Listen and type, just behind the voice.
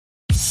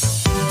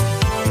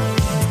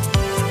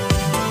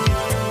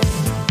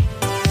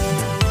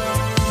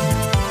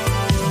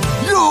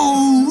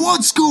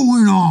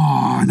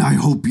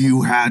hope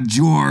you had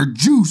your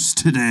juice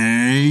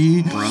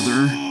today,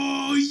 brother.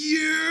 Oh,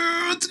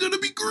 yeah, it's going to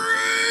be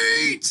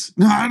great.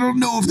 I don't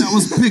know if that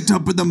was picked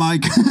up with the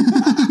mic.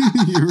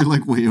 You were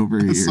like way over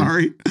here.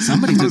 Sorry.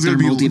 Somebody took their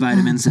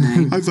multivitamins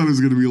today. I thought it was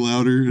going to be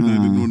louder, and I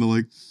didn't want to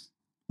like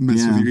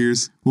mess with your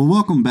ears. Well,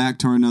 welcome back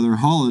to another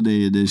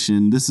holiday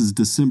edition. This is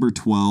December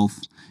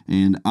 12th,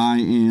 and I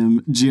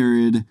am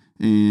Jared,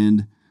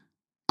 and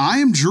I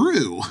am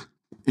Drew.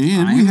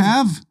 And we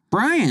have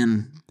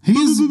Brian.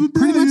 He's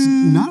pretty much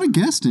not a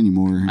guest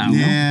anymore.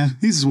 Yeah,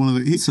 he's one of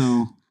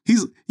the.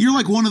 You're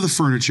like one of the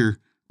furniture.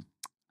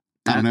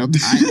 I don't know.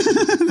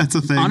 That's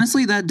a thing.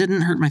 Honestly, that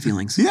didn't hurt my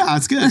feelings. Yeah,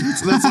 it's good.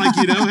 That's like,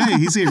 hey,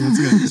 he's here. That's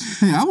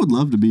good. Hey, I would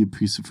love to be a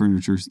piece of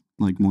furniture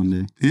like one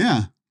day.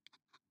 Yeah.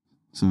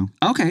 So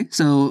okay,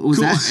 so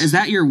is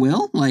that your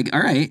will? Like, all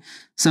right.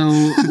 So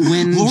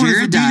when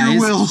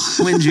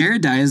when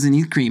Jared dies and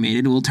he's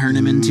cremated, we'll turn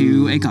him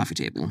into a coffee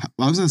table.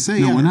 I was gonna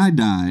say, when I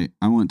die,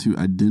 I want to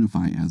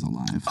identify as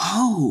alive.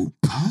 Oh,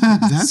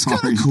 that's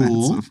kind of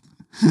cool.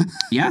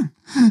 Yeah,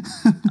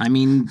 I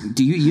mean,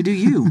 do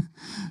you?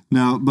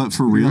 No, but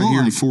for real, right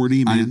here like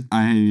 40, man.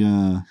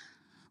 I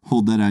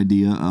hold that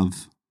idea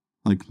of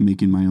like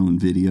making my own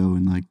video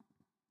and like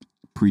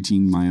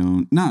preaching my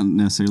own, not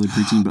necessarily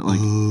preaching, but like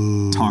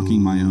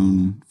talking my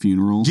own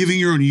funeral, giving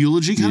your own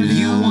eulogy kind of.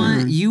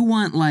 You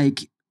want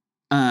like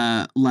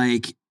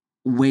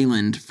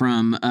Wayland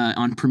from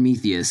on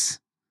Prometheus.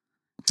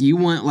 You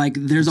want like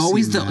there's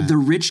always the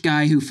rich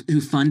guy who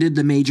funded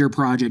the major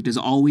project he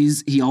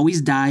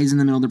always dies in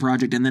the middle of the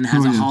project and then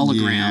has a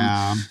hologram.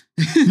 Yeah.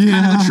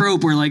 Kind of a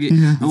trope where like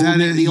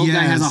the old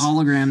guy has a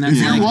hologram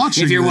that's like,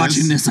 if you're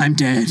watching this, I'm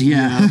dead.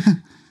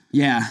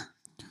 Yeah.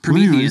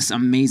 Prometheus,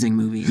 amazing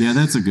movie. Yeah,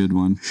 that's a good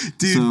one.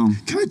 Dude,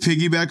 can I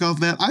piggyback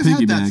off that? I've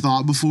had that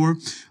thought before,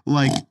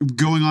 like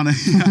going on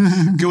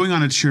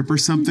a trip or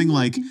something,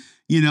 like,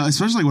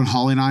 especially like when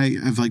Holly and I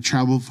have like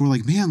traveled before,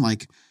 like, man,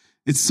 like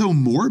it's so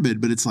morbid,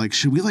 but it's like,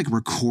 should we like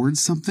record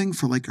something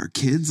for like our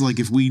kids? Like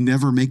if we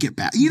never make it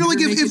back, like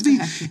if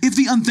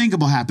the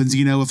unthinkable happens,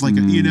 if like,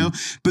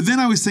 but then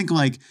I always think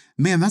like,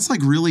 man, that's like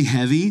really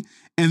heavy.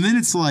 And then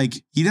it's like,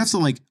 you'd have to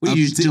like... What,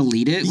 you just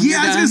delete it? Yeah,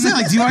 I was going to say,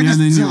 like, do I just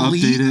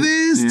delete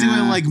this? Yeah. Do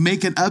I like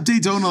make an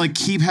update? Don't I like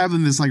keep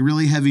having this like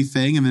really heavy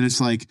thing? And then it's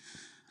like,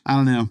 I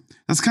don't know.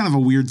 That's kind of a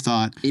weird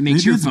thought. It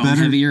makes your phone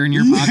heavier in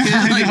your pocket.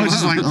 I was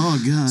just like,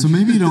 oh God. So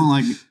maybe you don't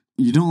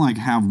like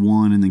have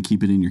one and then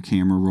keep it in your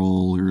camera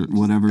roll or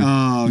whatever.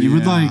 Oh, you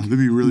would like that'd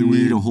be really need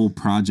weird. A whole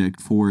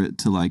project for it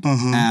to like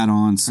add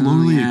on,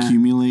 slowly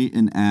accumulate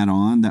and add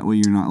on. That way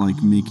you're not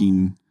like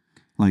making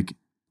like...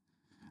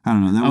 I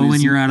don't know. That way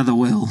when you're out of the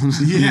will.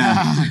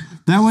 Yeah.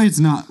 That way it's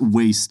not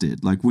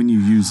wasted, like when you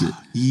use it.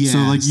 Yes. So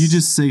like you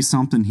just say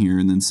something here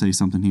and then say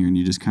something here and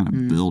you just kind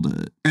of build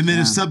it. And then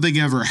if something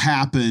ever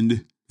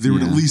happened, there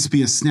would at least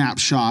be a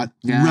snapshot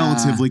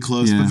relatively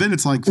close. But then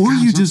it's like... Or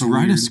you just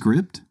write a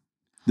script.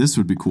 This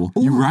would be cool.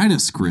 Ooh. You write a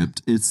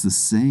script. It's the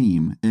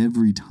same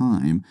every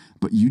time,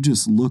 but you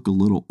just look a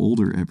little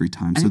older every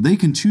time. So they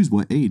can choose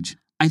what age.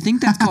 I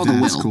think that's called a will.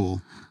 That's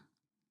cool.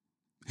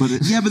 But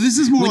this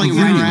is more like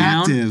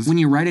interactive. When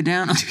you write it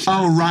down.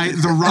 Oh, right.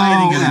 The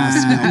writing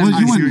aspect.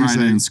 Well, you wouldn't write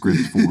it in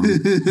script form.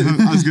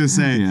 I was going to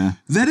say,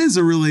 that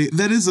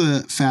is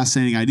a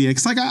fascinating idea.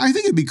 Because like, I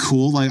think it'd be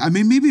cool. Like, I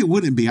mean, maybe it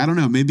wouldn't be. I don't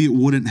know. Maybe it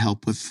wouldn't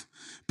help with,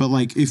 but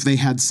like if they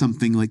had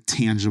something like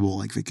tangible,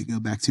 like they could go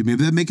back to,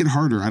 maybe that'd make it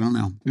harder. I don't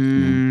know.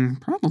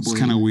 Probably. It's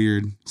kind of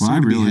weird. Well, I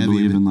really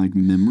believe in like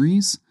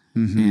memories.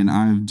 And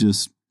I've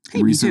just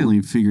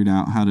recently figured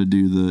out how to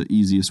do the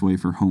easiest way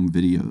for home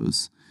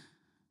videos.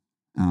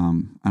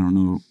 I don't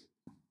know.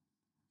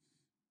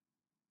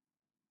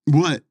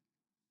 What?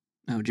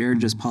 Oh, Jared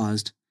just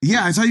paused.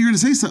 Yeah, I thought you were going to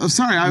say so. Oh,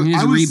 sorry. I was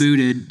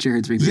rebooted.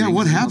 Jared's rebooted. Yeah,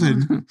 what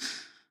happened?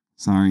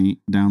 Sorry,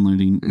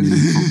 downloading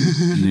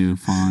new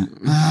font.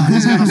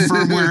 He's got a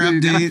firmware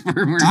update.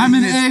 I'm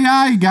an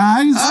AI,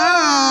 guys.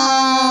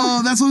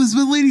 Oh, that's what it's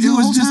been leading to. It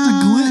was just a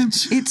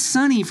glitch. It's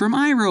Sunny from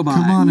iRobot.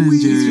 Come on in,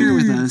 Jared. He's here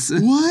with us.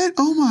 What?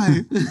 Oh,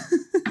 my.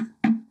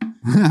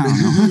 I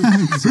don't know.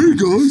 Hey,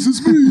 guys,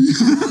 it's me.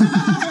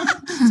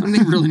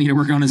 Something really need to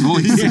work on his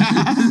voice. Yeah.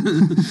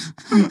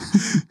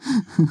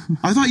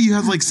 I thought you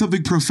had like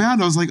something profound.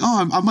 I was like,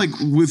 oh, I'm like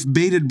with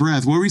bated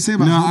breath. What were you saying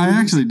about home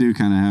videos? Actually do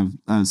kind of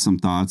have some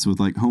thoughts with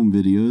like home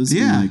videos.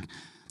 Yeah. And, like,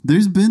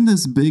 there's been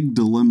this big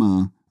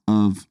dilemma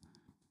of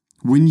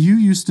when you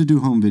used to do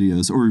home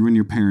videos or when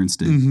your parents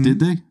did. Did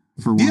they?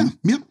 For one?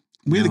 Yeah. Yep.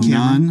 We had a camera.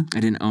 None I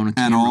didn't own a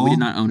camera. At all? We did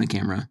not own a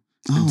camera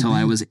until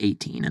I was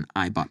 18 and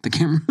I bought the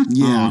camera.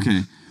 Yeah. Oh,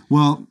 okay.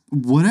 Well,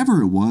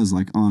 whatever it was,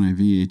 like on a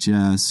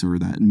VHS or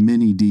that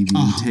mini DVD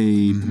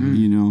tape,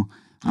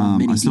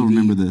 I still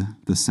remember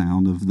the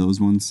sound of those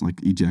ones,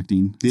 like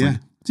ejecting. It's yeah.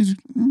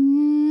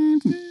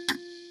 Like,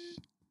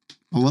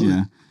 I love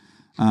it.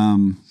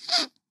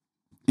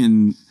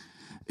 And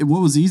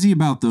what was easy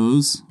about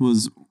those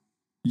was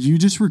you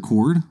just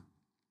record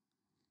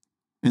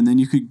and then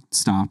you could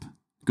stop,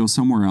 go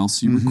somewhere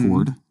else, you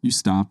record, you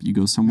stop, you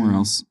go somewhere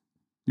else,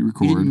 you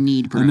record. You didn't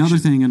need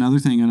production.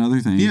 Another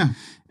thing. Yeah.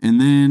 And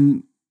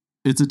then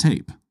it's a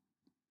tape.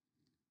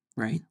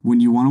 Right. When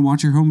you want to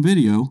watch your home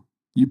video,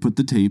 you put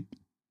the tape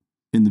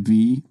in the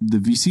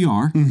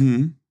VCR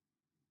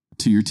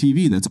to your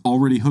TV that's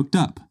already hooked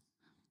up.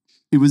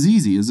 It was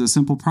easy. It's a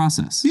simple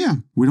process. Yeah.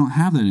 We don't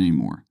have that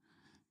anymore.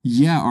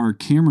 Yeah, our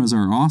cameras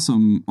are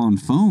awesome on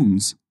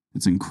phones.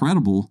 It's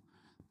incredible.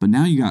 But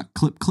now you got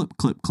clip.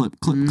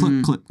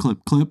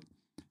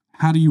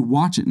 How do you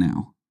watch it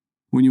now?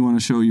 When you want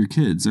to show your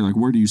kids, they're like,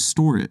 where do you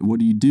store it? What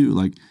do you do?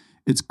 Like,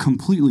 it's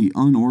completely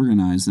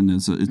unorganized and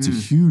it's a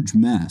huge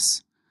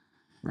mess.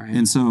 Right.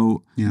 And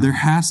so there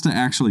has to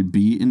actually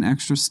be an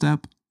extra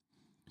step.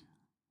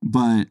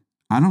 But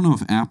I don't know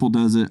if Apple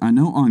does it. I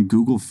know on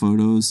Google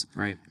Photos,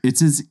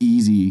 it's as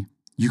easy.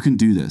 You can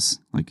do this.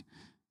 Like,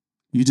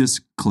 you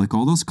just click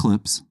all those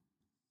clips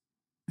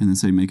and then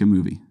say, make a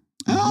movie.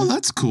 Oh,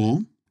 that's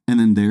cool. And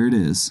then there it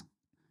is.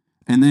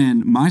 And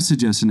then my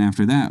suggestion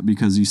after that,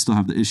 because you still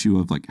have the issue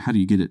of like, how do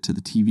you get it to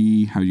the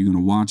TV? How are you going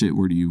to watch it?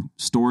 Where do you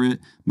store it?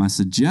 My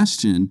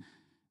suggestion,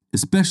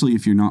 especially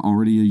if you're not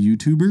already a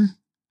YouTuber,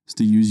 is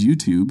to use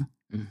YouTube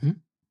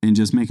and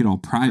just make it all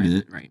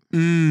private. Right.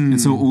 And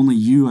so only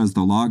you as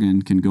the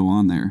login can go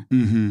on there.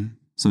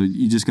 So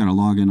you just got to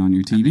log in on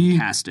your TV. And then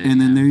cast it. And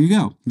then there you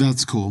go.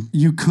 That's cool.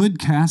 You could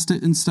cast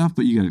it and stuff,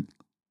 but you got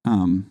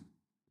to...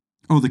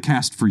 the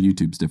cast for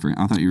YouTube's different.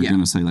 I thought you were going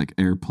to say like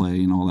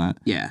AirPlay and all that.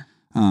 Yeah.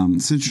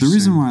 It's interesting. The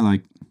reason why,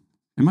 like,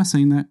 am I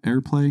saying that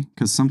AirPlay?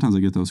 Because sometimes I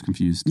get those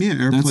confused. Yeah,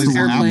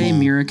 AirPlay,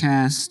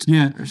 Miracast.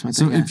 Yeah. Or something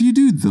so if you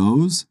do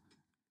those,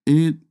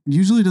 it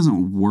usually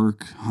doesn't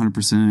work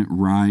 100%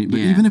 right. But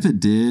even if it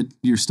did,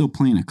 you're still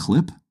playing a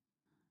clip.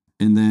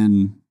 And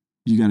then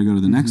you got to go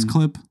to the next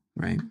clip.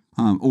 Right.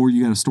 Or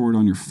you got to store it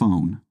on your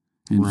phone.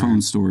 And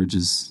phone storage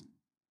is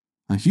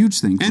a huge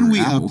thing for And we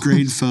Apple.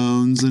 upgrade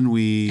phones and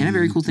And a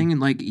very cool thing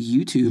in like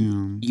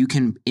YouTube, you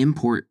can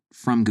import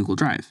from Google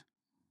Drive.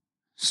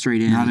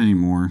 Straight in. Not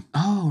anymore.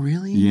 Oh,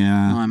 really?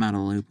 Yeah. Oh, I'm out of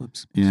the loop.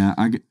 Whoops. Yeah,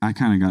 I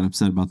kind of got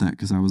upset about that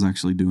because I was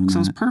actually doing that. So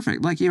it's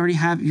perfect. Like you already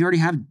have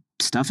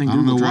stuff in I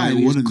don't Google know Drive.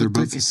 why wouldn't. They're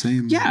both the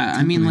same. Yeah,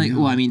 I mean, like,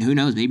 well, I mean, who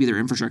knows? Maybe their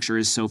infrastructure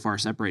is so far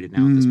separated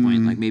now at this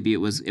point. Like maybe it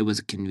was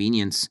a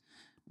convenience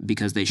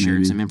because they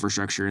shared some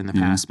infrastructure in the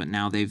past, but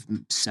now they've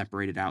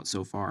separated out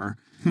so far.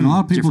 And a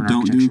lot of people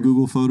don't do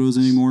Google Photos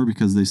anymore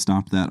because they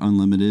stopped that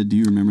unlimited. Do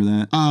you remember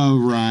that? Oh,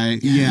 right.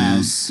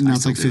 Yes. Now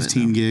it's like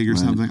 15 gig or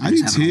something. I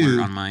do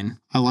too. On mine.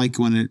 I like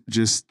when it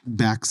just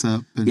backs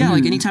up. And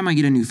like anytime I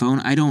get a new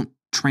phone, I don't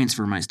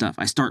transfer my stuff.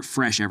 I start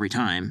fresh every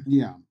time.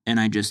 Yeah. And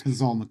I just...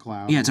 It's all in the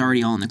cloud. Yeah, it's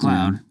already all in the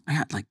cloud.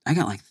 Yeah. I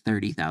got like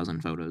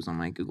 30,000 photos on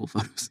my Google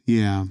Photos.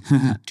 Yeah.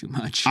 Not too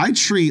much. I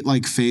treat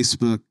like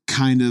Facebook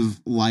kind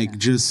of like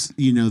just,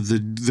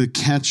 the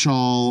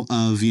catch-all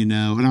of, and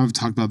I've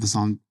talked about this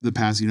on the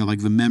past,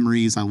 like the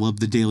memories. I love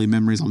the daily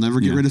memories. I'll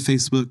never get rid of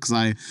Facebook because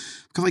I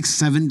got like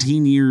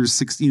 17 years,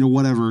 16,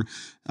 whatever,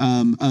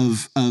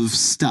 of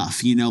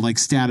stuff, like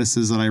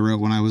statuses that I wrote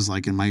when I was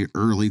like in my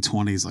early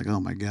 20s. Like, oh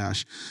my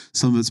gosh,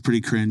 some of it's pretty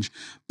cringe.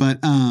 But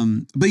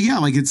yeah,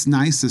 like it's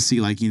nice to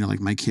see like, like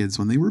my kids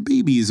when they were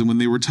babies and when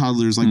they were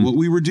toddlers, like what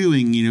we were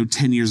doing,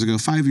 10 years ago,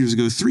 5 years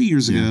ago, 3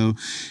 years ago.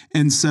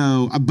 And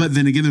so, but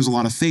then again, there's a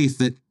lot of faith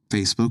that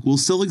Facebook will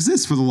still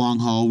exist for the long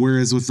haul.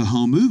 Whereas with the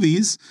home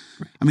movies,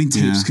 I mean,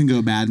 tapes can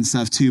go bad and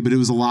stuff too, but it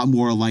was a lot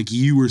more like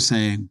you were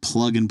saying,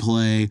 plug and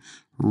play,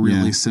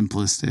 really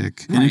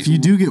simplistic. And if you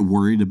do get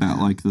worried about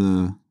like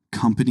the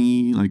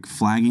company, like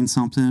flagging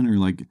something or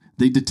like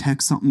they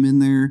detect something in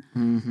there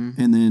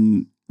and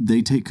then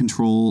they take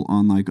control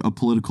on like a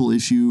political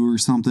issue or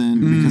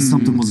something because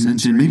something was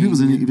mentioned. Maybe it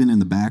was even in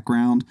the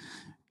background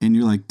and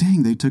you're like,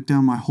 dang, they took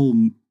down my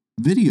whole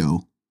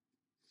video.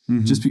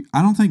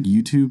 I don't think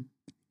YouTube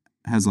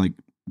has like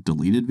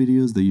deleted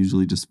videos. They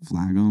usually just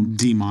flag them,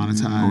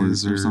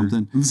 demonetize or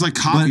something. It's like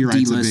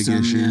copyright's a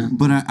big issue. Yeah.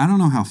 But I don't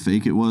know how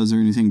fake it was or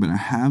anything, but I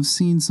have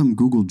seen some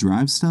Google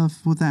Drive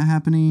stuff with that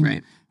happening.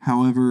 Right.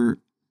 However,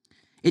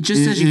 it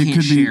just says you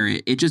can't share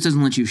it. It just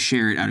doesn't let you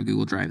share it out of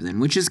Google Drive then,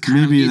 which is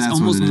kind of, it's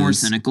almost more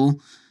cynical.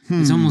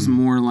 It's almost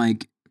more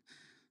like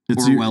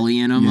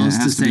Orwellian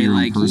almost to say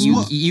like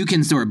you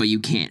can store it, but you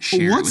can't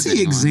share it. What's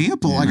the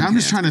example? Like I'm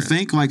just trying to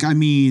think. Like I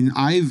mean,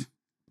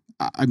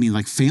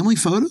 like family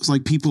photos.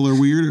 Like people are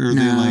weird, or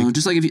they're like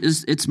just like if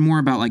it's more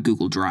about like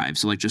Google Drive.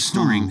 So like just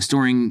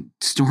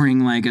storing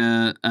like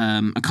a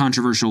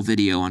controversial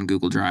video on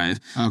Google Drive.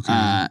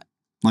 Okay.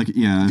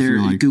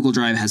 Google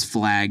Drive has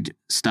flagged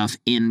stuff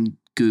in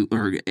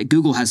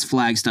Google has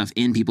flagged stuff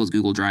in people's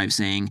Google Drive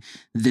saying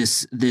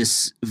this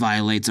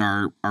violates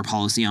our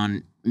policy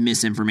on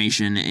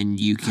misinformation and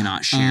you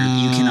cannot share.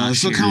 You cannot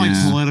share. So kind of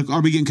like political.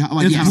 Are we getting kind of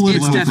like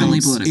it's definitely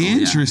political.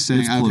 Interesting.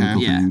 It's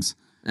political things.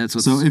 That's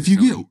what's so if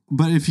you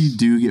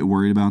do get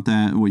worried about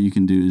that, what you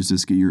can do is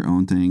just get your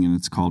own thing, and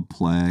it's called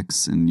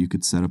Plex, and you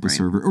could set up a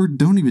server, or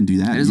don't even do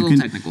that. It is a little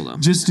technical though.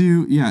 Just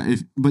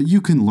but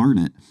you can learn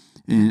it,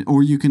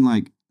 or you can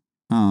like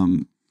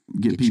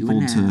get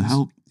people to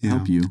help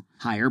you.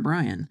 Hire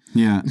Brian.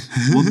 Yeah,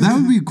 well, that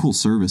would be a cool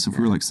service if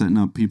we were like setting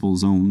up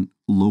people's own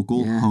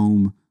local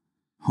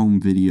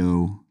home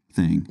video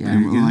thing.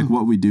 And like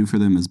what we do for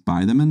them is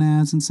buy them an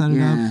ads and set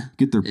it up,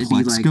 get their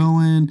Plex like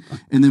going,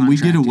 and then we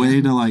get a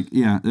way to like,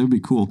 it would be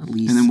cool.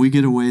 And then we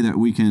get a way that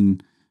we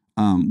can,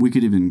 we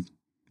could even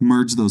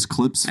merge those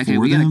clips. Okay,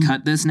 we gotta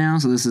cut this now,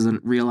 so this is a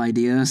real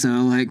idea. So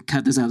like,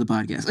 cut this out of the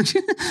podcast.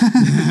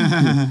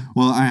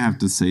 Well, I have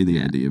to say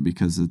the idea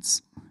because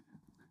it's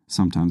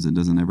sometimes it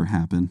doesn't ever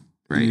happen.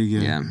 Right.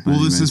 Yeah. Well,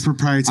 anyways, this is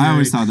proprietary. I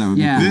always thought that would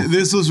be cool.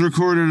 This was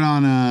recorded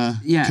on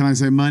can I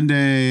say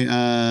Monday?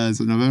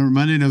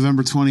 Monday,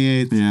 November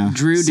 28th. Yeah.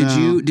 Drew,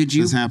 did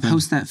you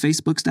post that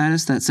Facebook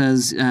status that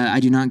says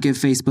I do not give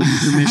Facebook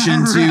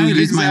permission to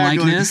use my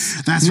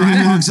likeness? That's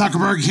right. Mark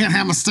Zuckerberg, you can't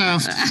have my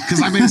stuff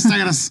because I made a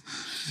status.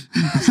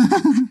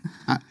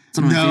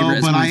 No,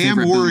 but I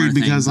am worried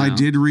because I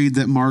did read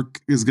that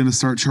Mark is going to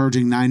start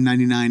charging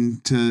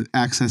 $9.99 to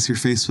access your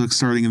Facebook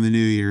starting in the new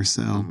year.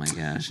 So, oh my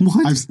gosh,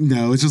 what?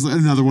 No, it's just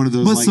another one of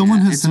those. But like,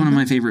 someone has it's one of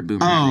my favorite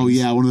boomer. Oh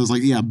yeah, one of those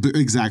like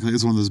exactly.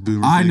 It's one of those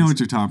boomer. I things. know what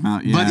you're talking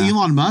about. Yeah. But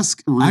Elon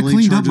Musk really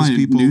cleaned charges up my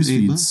people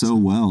newsfeed so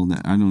well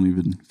that I don't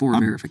even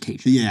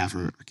verification. Yeah, for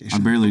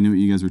verification. I barely knew what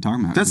you guys were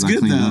talking about. That's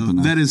good though.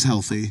 That is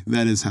healthy.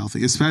 That is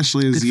healthy,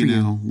 especially as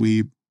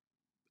we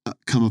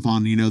come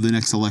upon the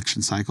next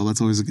election cycle.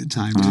 That's always a good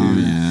time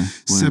to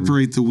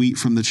separate the wheat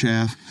from the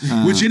chaff.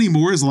 Which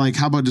anymore is like,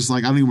 how about just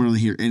like I don't even really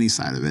hear any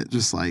side of it.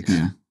 Just like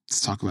let's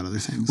talk about other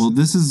things. Well,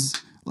 this is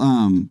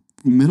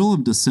middle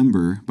of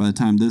December by the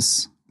time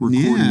this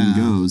recording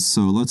goes.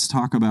 So let's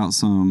talk about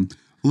some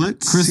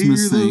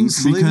Christmas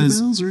things because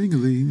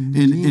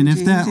and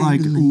if that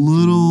like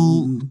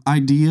little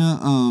idea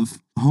of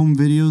home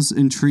videos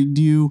intrigued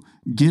you,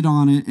 get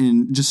on it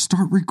and just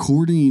start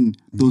recording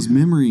those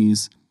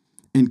memories.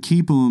 And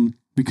keep them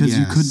because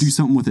you could do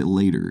something with it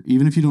later,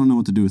 even if you don't know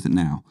what to do with it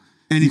now.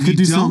 And if you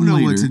don't know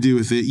what to do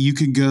with it, you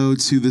could go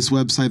to this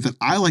website that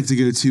I like to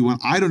go to when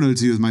I don't know what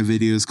to do with my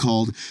videos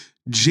called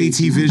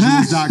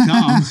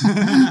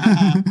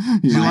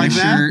jtvisuals.com. You like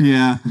that?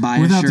 Yeah.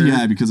 Without the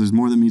ad because there's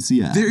more than meets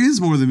the ad. There is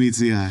more than meets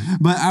the ad.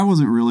 But I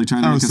wasn't really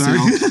trying to make a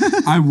sale.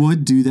 I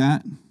would do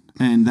that.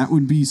 And that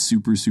would be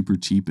super, super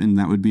cheap. And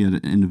that would be at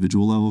an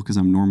individual level because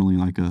I'm normally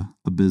like a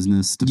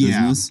business to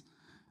business.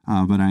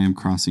 But I am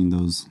crossing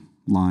those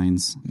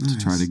lines to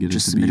try to get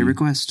just it to submit a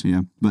request.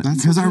 Yeah, but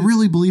because I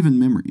really believe in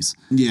memories.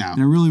 Yeah,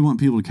 and I really want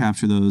people to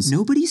capture those.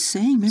 Nobody's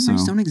saying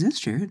memories don't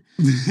exist, Jared.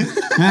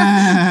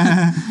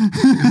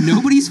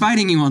 Nobody's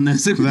fighting you on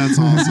this. That's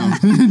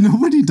awesome.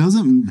 Nobody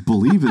doesn't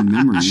believe in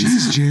memories.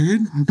 Jeez,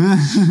 Jared.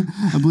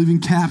 I believe in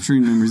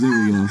capturing memories. There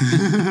we go.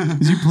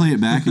 As you play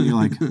it back and you're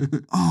like,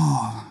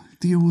 oh,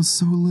 Theo was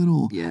so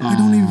little. Yeah. I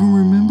don't even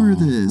remember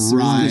this.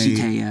 Right.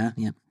 Yep.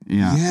 Yeah.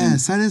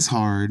 Yes, that is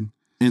hard.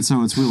 And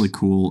so it's really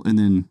cool. And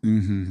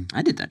then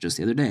I did that just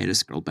the other day. I just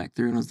scrolled back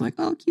through and I was like,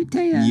 oh, cute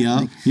Taya. Yeah.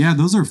 Like, yeah,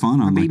 those are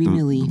fun on like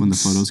Millie. when the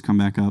photos come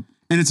back up.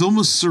 And it's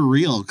almost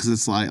surreal because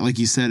it's like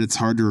you said, it's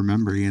hard to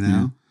remember,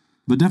 Yeah.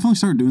 But definitely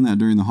start doing that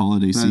during the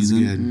holiday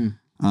season.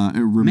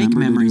 Good. Make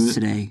memories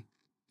today.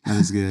 That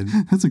is good.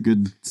 That's a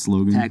good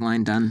slogan.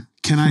 Tagline done.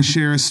 Can I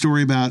share a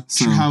story about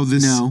how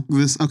this? No.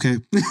 Okay.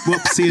 Well,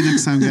 see you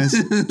next time, guys.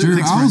 Drew,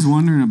 I was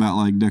wondering about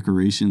like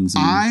decorations.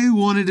 I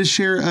wanted to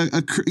share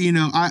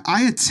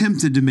I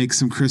attempted to make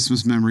some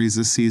Christmas memories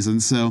this season.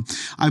 So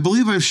I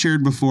believe I've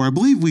shared before. I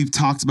believe we've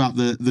talked about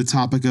the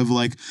topic of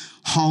like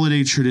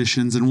holiday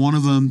traditions, and one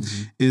of them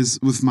is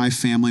with my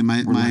family,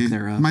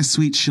 my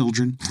sweet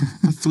children,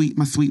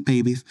 my sweet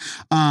babies.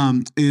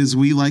 Is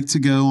we like to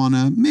go on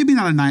maybe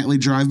not a nightly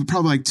drive, but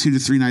probably like 2 to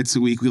 3 nights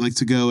a week. We like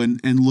to go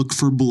and look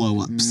for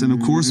blow-ups. And of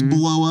course,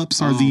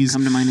 blow-ups are these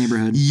come to my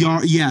neighborhood.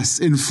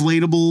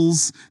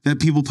 Inflatables that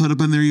people put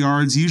up in their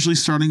yards, usually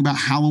starting about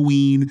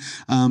Halloween,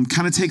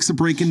 kind of takes a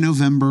break in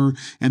November,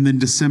 and then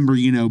December,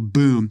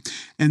 boom.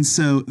 And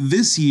so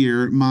this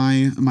year,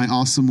 my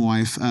awesome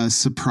wife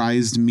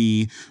surprised me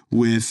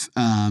with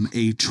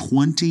a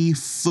 20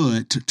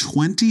 foot,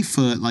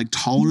 like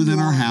taller than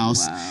our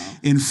house,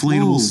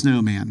 inflatable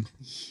snowman.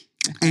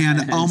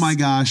 And oh my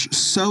gosh,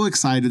 so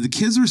excited! The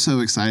kids are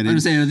so excited.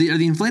 I'm saying, are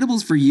the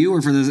inflatables for you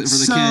or for the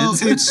kids? So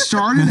it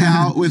started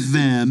out with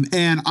them,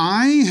 and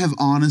I have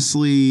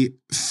honestly,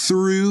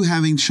 through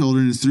having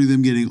children and through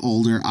them getting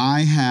older,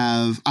 I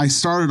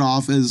started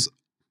off as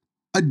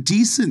a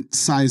decent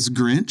sized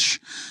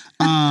Grinch.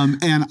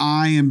 And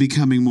I am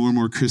becoming more and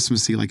more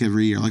Christmassy like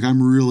every year. Like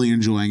I'm really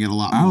enjoying it a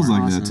lot more. I was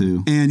like that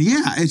too. And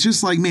yeah, it's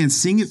just like, man,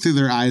 seeing it through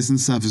their eyes and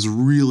stuff is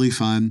really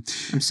fun.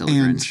 I'm still a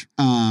Grinch.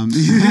 But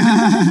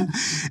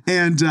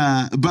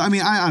I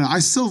mean, I don't know. I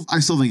still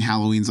think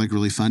Halloween's like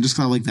really fun just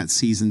because I like that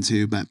season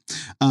too. But so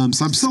I'm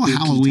still a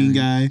Halloween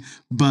guy,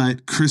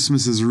 but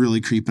Christmas is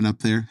really creeping up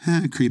there.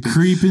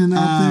 Creeping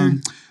up there.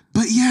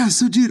 But yeah,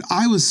 so dude,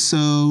 I was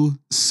so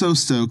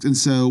stoked. And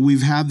so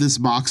we've had this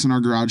box in our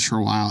garage for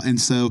a while. And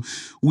so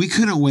we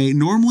couldn't wait.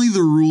 Normally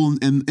the rule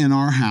in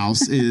our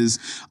house is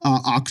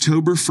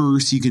October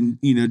 1st, you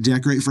can,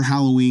 decorate for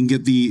Halloween,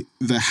 get the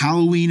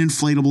Halloween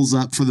inflatables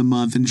up for the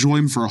month, enjoy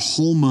them for a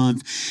whole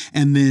month.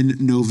 And then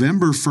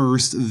November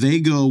 1st, they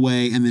go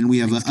away. And then we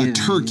have a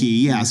turkey.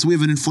 Yeah. So we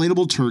have an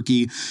inflatable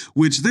turkey,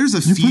 which there's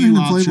a few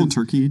options. Inflatable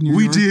turkey in your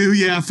we yard? do.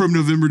 Yeah. From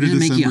November to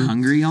December. Does it make you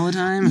hungry all the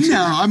time?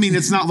 No, I mean,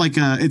 it's like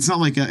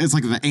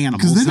the animal.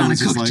 Because it's not a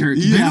cooked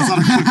turkey. Yeah, it's not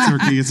a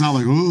cooked turkey. It's not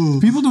like, oh.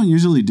 People don't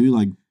usually do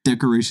like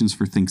decorations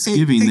for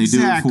Thanksgiving.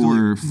 Exactly. They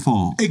do it for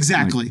fall.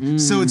 Exactly. Like,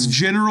 so it's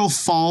general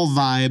fall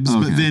vibes,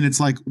 but then it's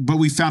like, but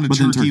we found a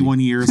turkey one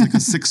year. It's like a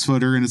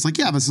 6-footer, and it's like,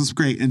 yeah, this is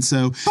great. And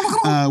so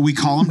we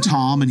call him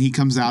Tom, and he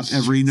comes out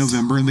every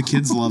November, and the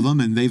kids love him,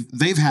 and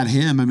they've had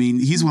him. I mean,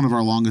 he's one of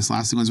our longest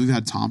lasting ones. We've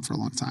had Tom for a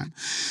long time,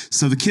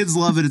 so the kids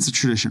love it. It's a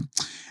tradition.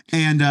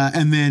 And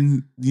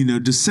then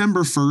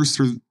December 1st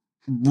or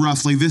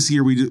roughly this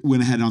year, we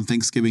went ahead on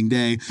Thanksgiving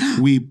Day.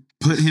 We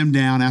put him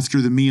down after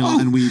the meal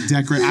and we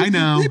decorate. I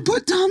know. They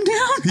put Tom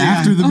down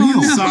after the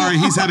meal. No. Sorry,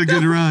 he's had a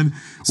good run.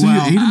 So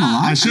you ate him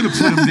alive? I should have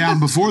put him down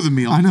before the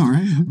meal. I know,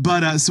 right?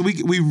 But so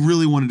we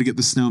really wanted to get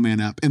the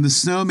snowman up, and the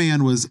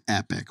snowman was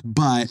epic.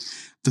 But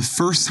the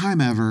first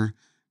time ever,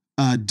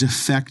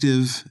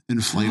 defective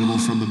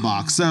inflatable from the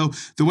box. So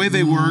the way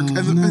they work, and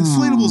the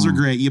inflatables are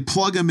great. You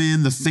plug them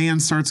in, the fan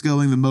starts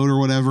going, the motor,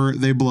 whatever,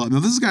 they blow up. Now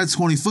this guy's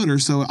 20-footer,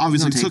 so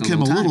obviously it took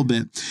him a little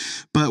bit,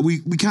 but we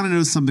kind of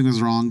noticed something was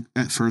wrong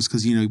at first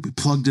because we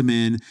plugged him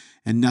in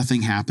and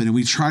nothing happened. And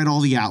we tried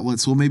all the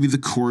outlets. Well, maybe the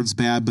cord's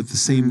bad, but the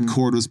same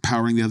cord was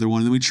powering the other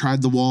one. And then we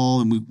tried the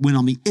wall and we went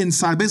on the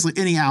inside, basically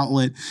any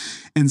outlet.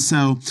 And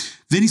so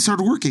then he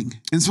started working.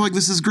 And so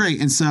this is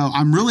great. And so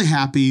I'm really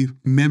happy.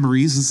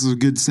 Memories. This is a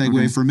good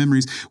segue for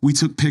memories. We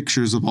took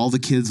pictures of all the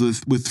kids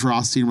with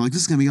Frosty and we're like,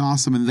 this is going to be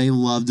awesome. And they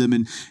loved him.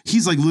 And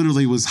he's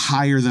literally was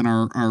higher than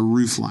our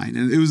roof line.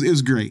 And it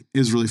was great. It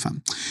was really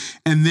fun.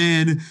 And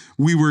then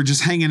we were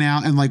just hanging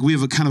out and we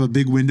have a kind of a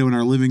big window in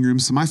our living room.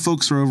 So my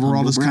folks were over, we're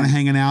all just kind of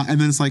hanging out. And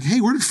then it's like,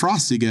 hey, where did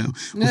Frosty go?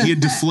 Well, he had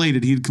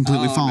deflated. He had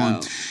completely fallen.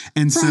 No.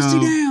 And Frosty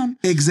down.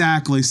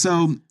 Exactly.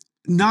 So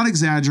not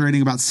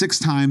exaggerating, about 6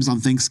 times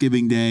on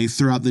Thanksgiving Day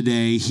throughout the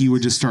day, he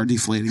would just start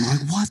deflating. We're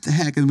like, what the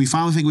heck? And we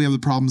finally think we have the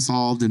problem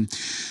solved. And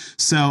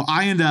so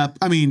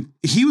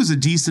he was a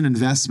decent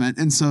investment.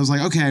 And so I was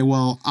like, okay,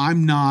 well,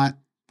 I'm not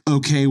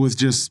okay with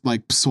just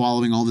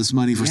swallowing all this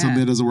money for something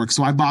that doesn't work.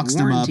 So I boxed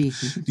him up.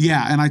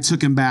 Yeah. And I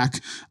took him back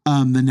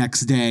the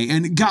next day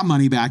and got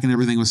money back and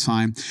everything was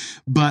fine.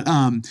 But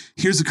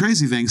here's the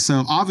crazy thing.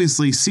 So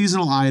obviously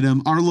seasonal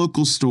item, our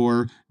local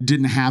store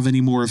didn't have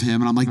any more of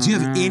him. And I'm like, do you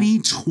have any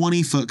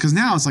 20-foot? Because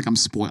now it's I'm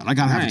spoiled. I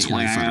got to have a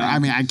 20-footer. I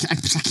mean, I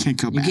can't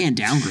go back. You can't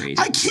downgrade.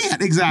 I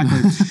can't. Exactly.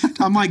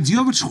 I'm like, do you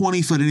have a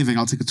 20-foot anything?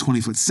 I'll take a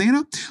 20-foot Santa.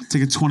 I'll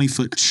take a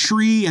 20-foot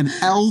tree, an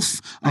elf,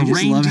 a reindeer.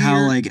 I just love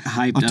how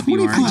hyped up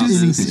you are.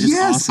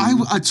 Yes,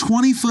 awesome. A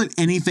 20-foot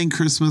anything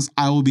Christmas,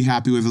 I will be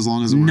happy with as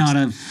long as it works. Not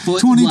a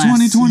foot 20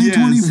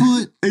 yes.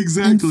 foot.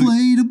 Exactly.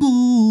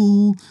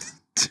 Inflatable.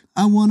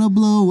 I want to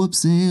blow up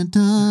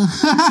Santa.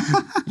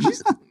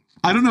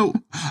 I don't know.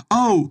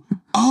 Oh,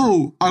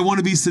 I want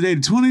to be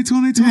sedated.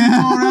 24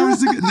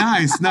 hours ago.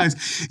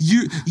 Nice.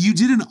 You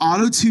did an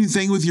auto-tune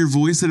thing with your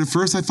voice that at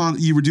first I thought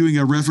you were doing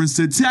a reference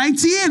to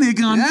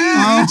Titanic on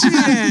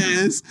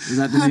VHS. Is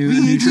that the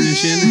new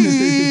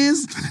tradition?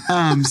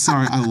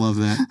 Sorry, I love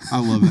that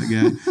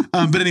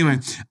guy. But anyway,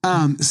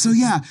 so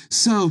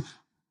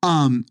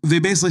they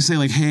basically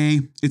say hey,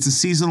 it's a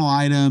seasonal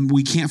item.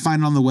 We can't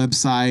find it on the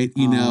website.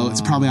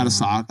 It's probably out of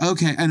stock.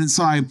 Okay, and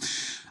so I'm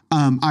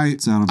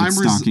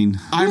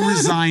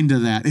resigned to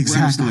that.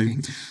 Exactly.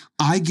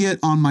 I get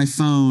on my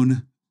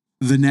phone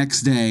the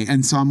next day.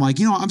 And so I'm like,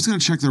 I'm just going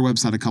to check their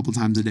website a couple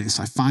times a day.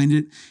 So I find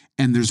it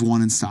and there's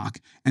one in stock.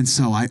 And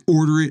so I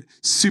order it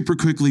super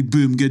quickly.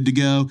 Boom, good to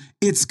go.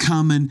 It's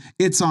coming.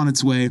 It's on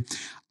its way.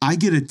 I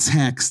get a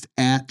text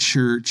at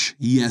church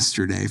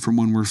yesterday from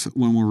when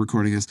we're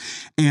recording this.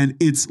 And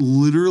it's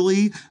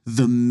literally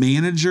the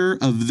manager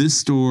of this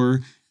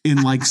store in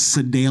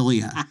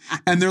Sedalia.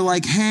 And they're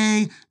like,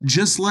 hey,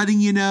 just letting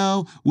you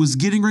know, was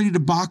getting ready to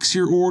box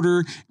your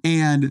order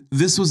and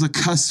this was a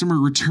customer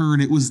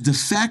return. It was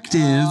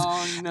defective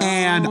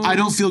and I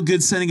don't feel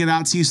good sending it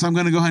out to you. So I'm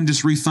going to go ahead and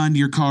just refund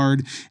your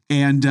card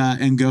and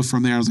go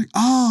from there. I was like,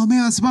 oh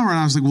man, that's a bummer. And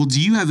I was like, well, do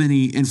you have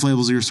any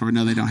inflatables at your store?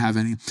 No, they don't have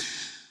any.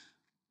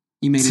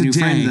 You made a new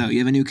friend, though. You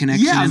have a new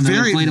connection. Yeah, in the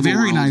very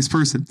world. Nice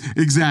person.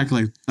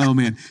 Exactly. Oh,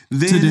 man.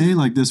 Today,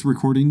 this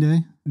recording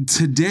day?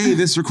 Today,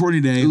 this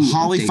recording day,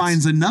 Holly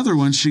finds another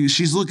one.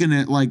 She's looking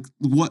at,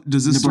 what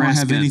does this store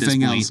have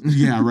anything else?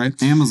 Yeah, right.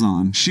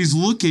 Amazon. She's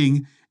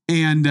looking,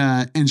 and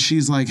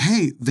she's like,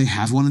 hey, they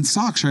have one in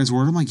stock. Should I just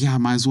order? I'm like, yeah, I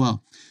might as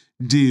well.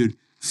 Dude,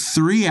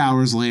 3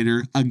 hours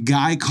later, a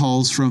guy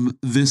calls from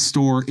this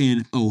store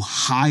in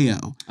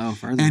Ohio. Oh,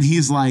 further. And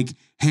he's like,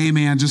 hey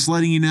man, just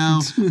letting you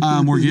know,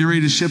 we're getting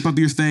ready to ship up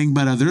your thing,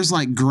 but there's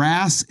like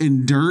grass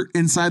and dirt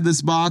inside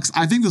this box.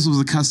 I think this was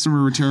a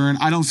customer return.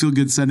 I don't feel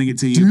good sending it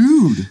to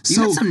you. Dude. You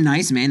got some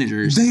nice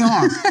managers. They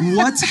are.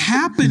 What's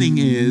happening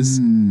is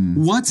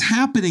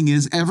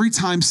every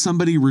time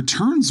somebody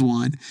returns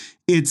one,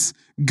 it's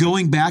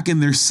going back in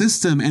their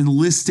system and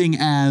listing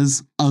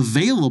as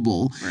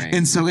available. Right.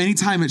 And so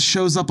anytime it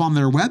shows up on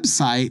their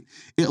website,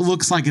 it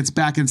looks like it's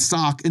back in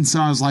stock. And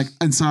so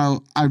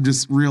I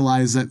just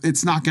realized that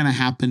it's not going to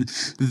happen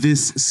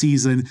this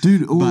season.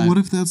 Dude, what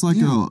if that's like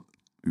do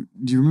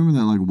you remember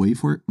that like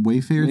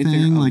Wayfair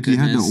thing? Like you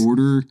had to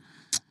order.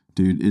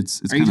 Dude,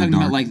 it's Are you talking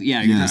dark. about like, yeah,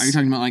 are you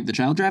talking about like the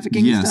child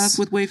trafficking stuff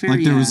with Wayfair?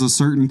 Like there was a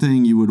certain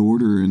thing you would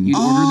order and you'd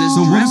order this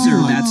dresser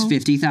that's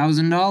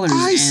 $50,000.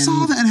 I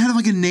saw that and it had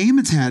like a name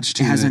attached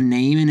to it. It has a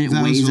name and it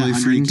weighs really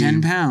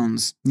 110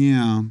 pounds.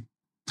 Yeah.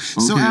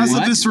 Okay. So as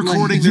of this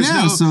recording,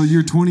 there's so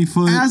you're 20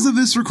 foot. As of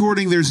this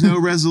recording, there's no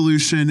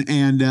resolution.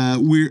 And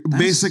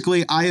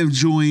I have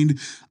joined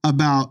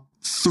about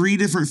 3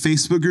 different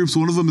Facebook groups.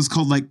 One of them is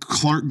called like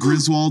Clark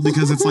Griswold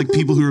because it's like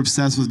people who are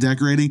obsessed with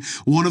decorating.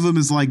 One of them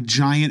is like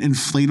giant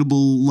inflatable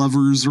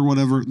lovers or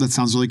whatever. That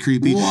sounds really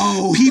creepy.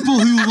 Whoa. People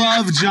who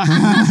love giant.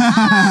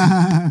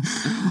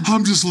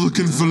 I'm just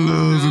looking for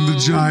love in the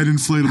giant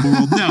inflatable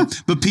world. No,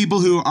 but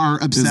people who are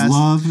obsessed. Is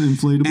love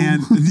inflatable?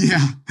 And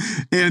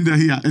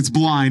it's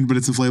blind, but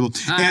it's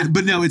inflatable.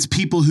 But no, it's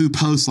people who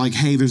post like,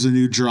 hey, there's a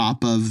new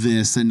drop of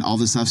this and all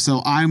this stuff.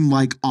 So I'm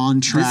like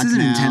on track now. This is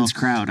an intense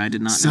crowd. I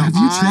did not know. Have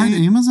you tried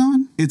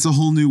Amazon? It's a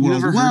whole new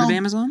world. You ever heard of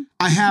Amazon?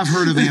 I have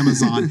heard of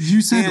Amazon.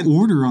 You said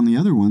order on the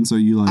other one, so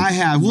you like. I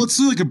have. Well, it's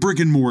like a brick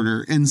and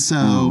mortar, and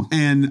so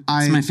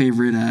it's my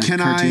favorite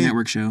Cartoon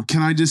Network show.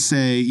 Can I just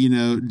say,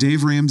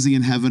 Dave Ramsey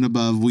in heaven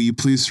above, will you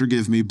please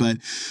forgive me, but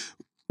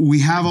we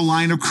have a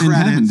line of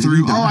credit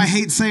through. Oh, I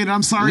hate saying it.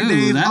 I'm sorry,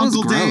 Dave.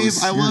 Uncle Dave,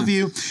 I love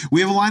you.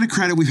 We have a line of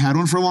credit. We've had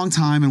one for a long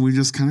time, and we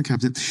just kind of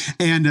kept it,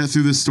 and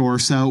through the store,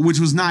 which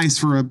was nice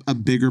for a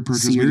bigger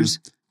purchase. Sears.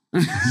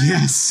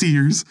 Yes,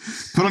 Sears.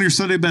 Put on your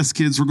Sunday best,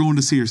 kids. We're going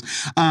to Sears.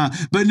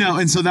 But no,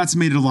 and so that's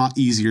made it a lot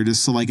easier.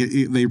 Just so like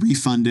they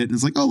refund it, and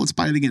it's like, oh, let's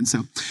buy it again.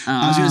 So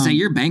I was going to say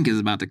your bank is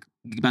about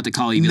to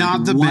call you.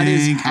 Not the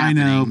bank. I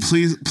know.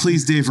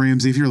 Please, Dave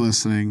Ramsey, if you're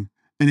listening.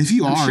 And if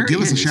you are,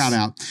 give us a shout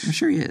out. I'm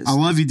sure he is. I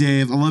love you,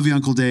 Dave. I love you,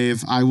 Uncle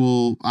Dave. I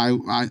will cut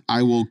it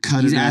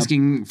up. He's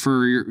asking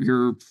for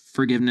your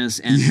forgiveness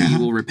and he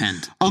will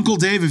repent. Uncle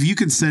Dave, if you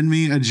could send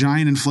me a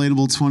giant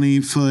inflatable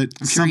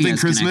 20-foot something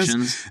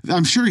Christmas,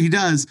 I'm sure he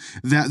does,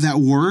 that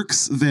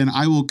works, then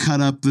I will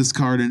cut up this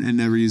card and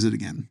never use it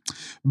again.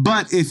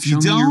 But if you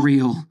don't, show me your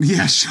real.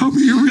 Yeah, show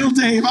me your real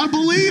Dave. I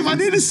believe I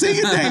need to see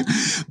it,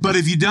 Dave. But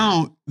if you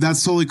don't,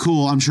 that's totally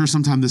cool. I'm sure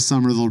sometime this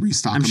summer they'll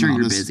restock. I'm sure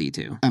you're busy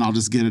too. And I'll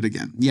just get it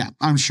again. Yeah,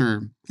 I'm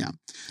sure. Yeah.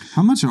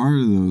 How much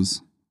are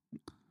those?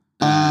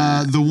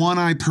 The one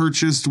I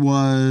purchased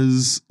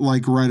was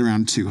like right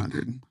around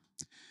 200.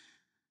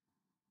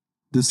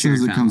 This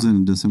says it comes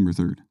in December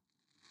 3rd.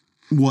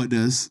 What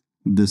does?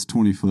 This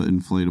 20-foot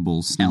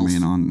inflatable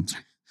snowman on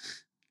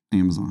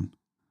Amazon.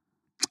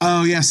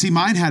 Oh, yeah. See,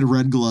 mine had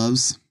red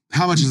gloves.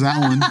 How much is that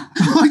one?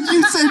 Like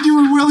you said you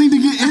were willing to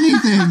get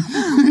anything,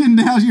 and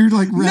now you're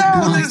like red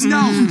gloves. No.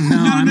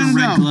 I'm a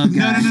red glove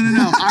guy.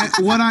 No.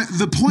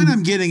 The point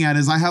I'm getting at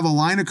is I have a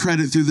line of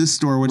credit through this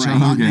store, which I'm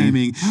not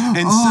naming,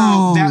 and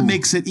so that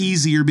makes it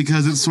easier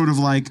because it's sort of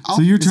like,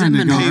 so you're trying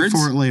to pay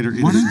for it later.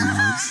 What is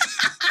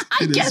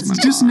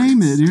Menards? Just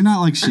name it. You're not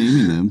like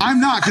shaming them.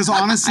 I'm not, because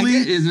honestly,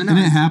 and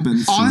it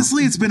happens.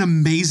 Honestly, it's been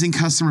amazing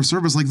customer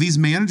service. Like these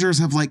managers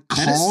have like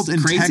called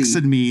and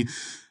texted me.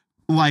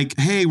 Like,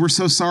 hey, we're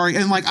so sorry.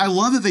 And like, I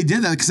love that they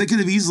did that because they could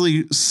have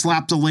easily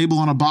slapped a label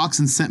on a box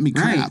and sent me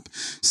crap. Right.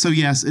 So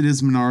yes, it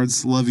is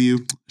Menards. Love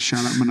you.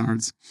 Shout out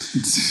Menards.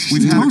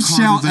 Don't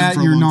shout at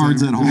your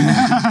Nards at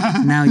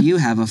home. Now you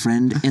have a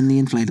friend in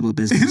the inflatable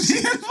business.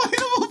 In the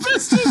inflatable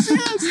business,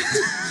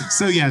 yes.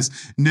 So yes,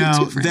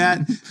 no,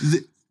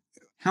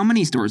 how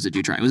many stores did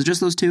you try? Was it just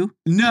those 2?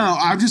 No,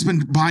 I've just been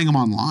buying them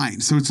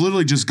online. So it's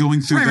literally just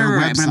going through their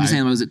website. But I'm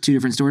saying, was it 2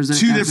 different stores?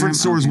 2 different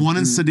stores. Okay. One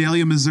in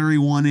Sedalia, Missouri.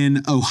 One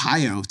in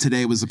Ohio.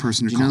 Today was the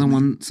person who called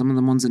me. Some of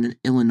the ones in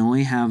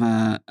Illinois have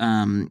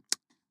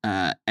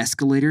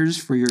escalators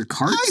for your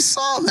carts. I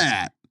saw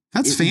that.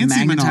 That's fancy.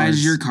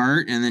 Magnetize your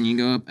cart and then you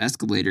go up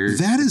escalators.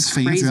 That is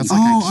fancy. Crazy. That's like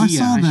IKEA. I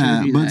saw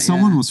that, but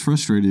someone was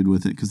frustrated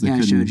with it because they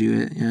couldn't. I showed you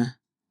it. Yeah.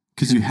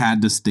 Because you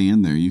had to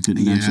stand there. You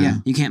couldn't actually. Yeah,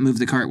 you can't move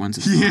the cart once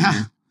it's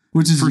on.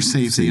 Which is for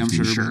safety, I'm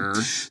sure.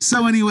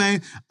 So anyway,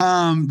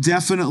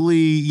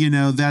 definitely,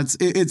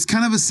 it's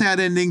kind of a sad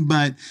ending,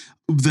 but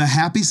the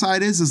happy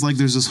side is like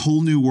there's this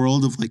whole new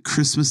world of like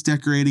Christmas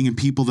decorating and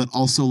people that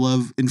also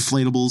love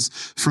inflatables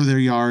for their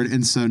yard.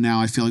 And so now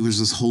I feel like there's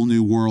this whole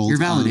new world. You're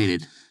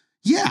validated.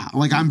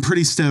 Like I'm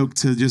pretty stoked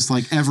to just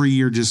like every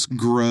year just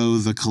grow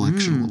the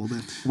collection a little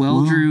bit.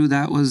 Well, Drew,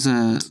 that was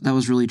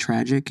really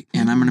tragic,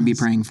 and I'm going to be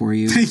praying for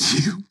you.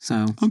 Thank you.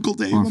 So, Uncle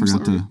Dave. I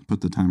forgot to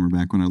put the timer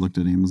back when I looked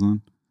at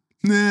Amazon.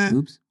 Nah.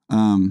 Oops.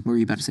 What were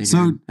you about to say,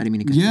 Drew? I didn't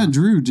mean to cut you off.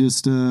 Drew,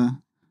 just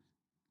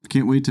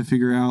Can't wait to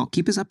figure out.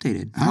 Keep us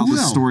updated. How the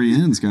story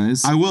ends,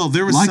 guys. I will.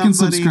 There was and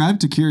subscribe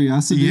to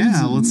Curiosity.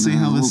 Yeah, let's see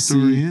how this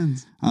story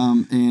ends.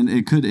 And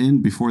it could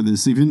end before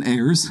this even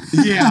airs.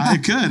 Yeah,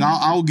 it could.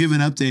 I'll give an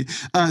update.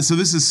 So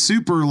this is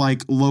super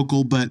like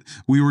local, but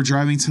we were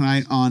driving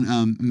tonight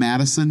on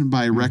Madison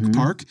by Rec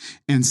Park,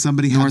 and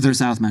somebody North or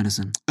South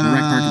Madison. Rec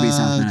Park would be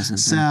South Madison.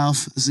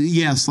 South. So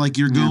yes, like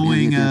you're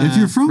going. If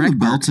you're from the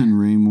Belton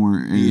Raymore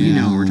area, you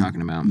know what we're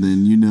talking about.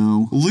 Then you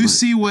know.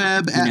 Lucy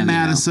Webb at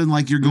Madison,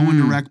 like you're going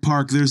to Rec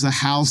Park. There's a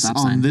house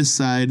on this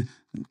side,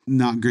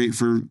 not great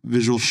for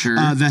visual,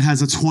 that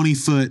has a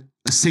 20-foot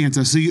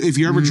Santa. So if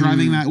you're ever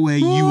driving that way,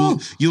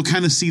 you'll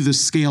kind of see the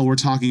scale we're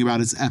talking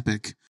about. It's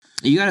epic.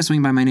 You got to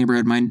swing by my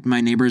neighborhood.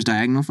 My neighbor's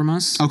diagonal from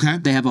us. Okay.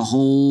 They have a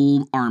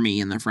whole army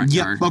in their front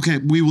yard. Okay.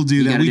 We will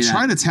do that. We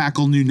try to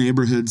tackle new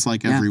neighborhoods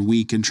like every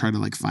week and try to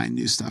like find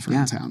new stuff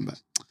around town.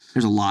 But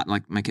there's a lot.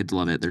 Like my kids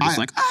love it. They're just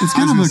it's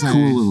kind of a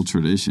cool little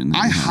tradition.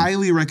 I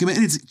highly recommend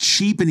it. It's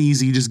cheap and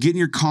easy. You just get in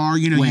your car.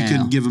 You know, you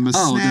can give them a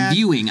snack. The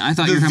viewing. I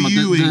thought you were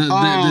talking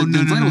about the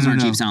inflatables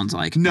aren't cheap. Sounds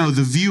like no.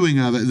 The viewing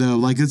of it though,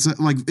 like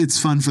it's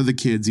fun for the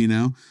kids. You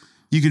know.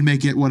 You can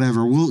make it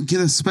whatever. We'll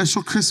get a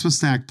special Christmas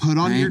snack. Put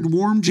on your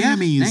warm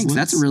jammies. Yeah, thanks.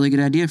 That's a really good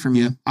idea from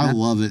you. Yeah, I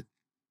love it.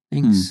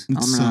 Thanks.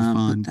 It's so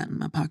fun. Put that in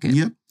my pocket.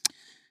 Yep.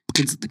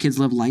 The kids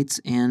love lights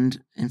and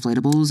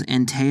inflatables,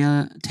 and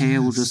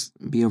Taya will just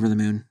be over the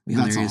moon. Be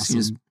hilarious. That's awesome.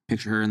 You just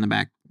picture her in the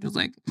back, just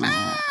like.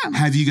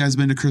 Have you guys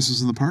been to Christmas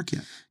in the Park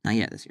yet? Not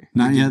yet this year.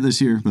 Not yet this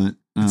year, but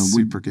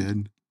super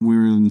good. We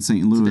were in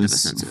St. Louis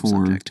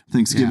for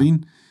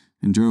Thanksgiving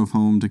and drove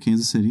home to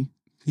Kansas City,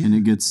 and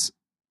it gets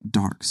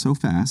dark so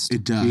fast.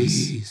 It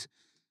does.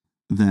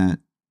 That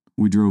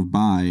we drove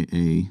by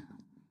a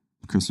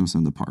Christmas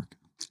in the Park.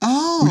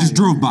 Oh. We just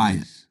drove by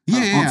it.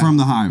 Yeah. From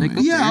the highway.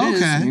 Okay.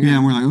 Yeah,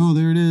 and we're like, oh,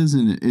 there it is.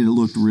 And it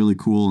looked really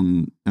cool,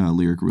 and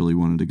Lyric really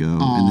wanted to go.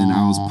 Aww. And then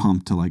I was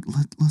pumped to like,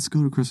 let's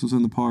go to Christmas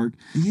in the Park.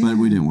 Yeah. But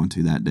we didn't want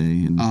to that day.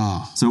 And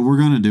so we're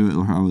going to do it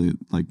probably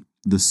like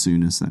the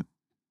soonest that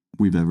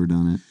we've ever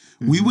done it.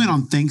 We went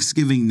on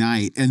Thanksgiving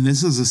night, and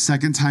this is the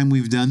second time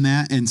we've done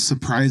that, and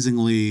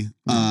surprisingly,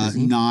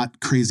 not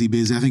crazy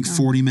busy. I think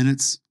 40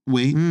 minutes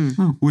wait,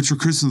 which for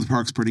Christmas in the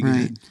Park's pretty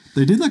good.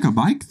 They did like a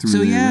bike through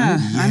there,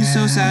 right? I'm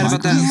so sad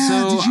about that. Yeah,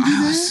 so did you do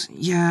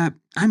that?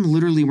 I'm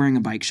literally wearing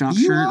a bike shop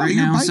shirt right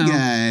now. So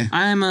guy.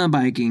 I'm a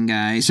biking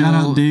guy. Shout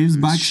out Dave's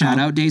Bike Shop. Shout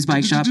out Dave's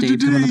Bike Shop. Dave,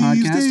 come on the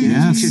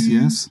podcast.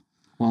 Yes.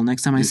 Well,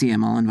 next time I see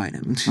him, I'll invite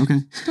him.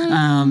 Okay.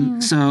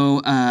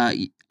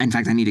 In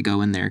fact, I need to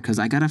go in there because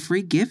I got a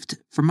free gift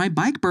for my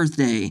bike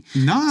birthday.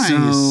 Nice.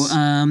 So,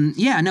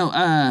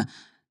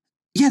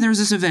 there was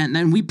this event,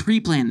 and we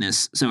pre-planned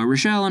this. So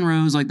Rochelle and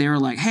Rose, like, they were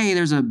like, "Hey,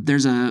 there's a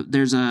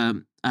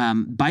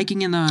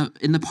biking in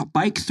the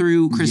bike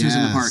through Christmas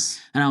in the Park,"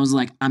 and I was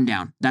like, "I'm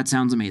down. That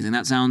sounds amazing.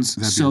 That'd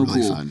so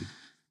really cool." Fun.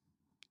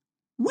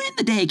 When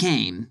the day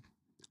came,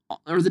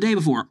 or the day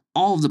before,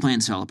 all of the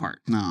plans fell apart.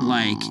 No.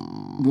 Like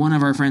one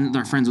of our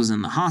friends was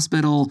in the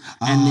hospital,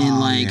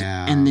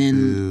 and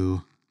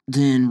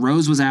then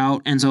Rose was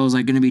out, and so it was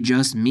like going to be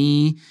just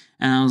me,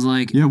 and I was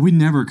like, yeah, we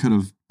never could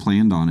have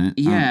planned on it.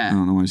 Yeah, I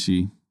don't know why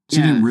she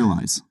didn't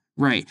realize.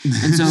 Right,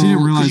 and so she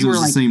didn't realize it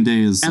was the same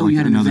day as like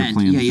another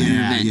planned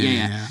event.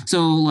 Yeah.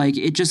 So like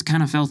it just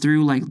kind of fell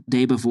through like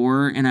day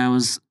before, and I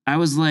was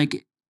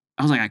like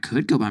I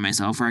could go by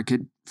myself, or I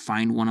could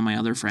find one of my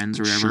other friends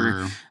or whatever.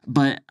 Sure.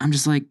 But I'm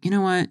just like, you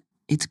know what?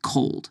 It's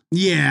cold.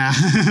 Yeah.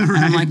 Right.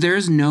 And I'm like,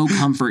 there's no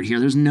comfort here.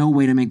 There's no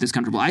way to make this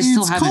comfortable. I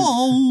still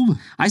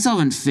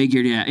haven't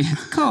figured it out.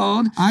 It's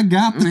cold. I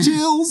got the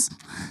chills.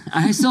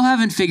 I still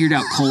haven't figured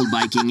out cold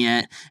biking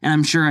yet. And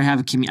I'm sure I have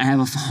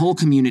a whole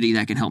community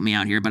that can help me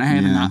out here, but I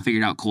have not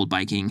figured out cold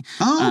biking.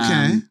 Oh,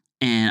 okay.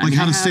 And like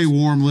how to stay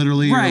warm,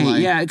 literally, right?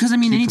 Like because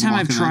anytime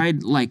I've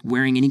tried like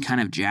wearing any kind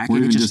of jacket,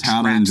 it just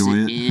how to enjoy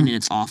it in, and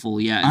it's awful.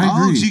 Yeah,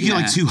 I agree. So you get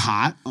like too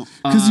hot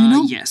because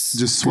yes,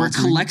 just sweat.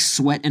 Or collects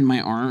sweat in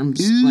my arms.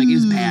 Like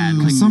it's bad.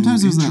 Because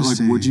sometimes there's that like,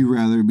 would you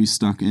rather be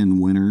stuck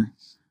in winter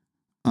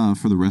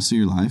for the rest of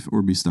your life,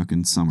 or be stuck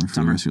in summer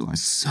for the rest of your life?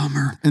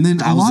 Summer. And then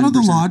a lot of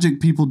the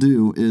logic people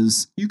do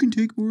is you can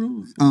take more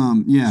off.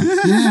 Yeah.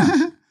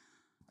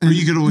 Or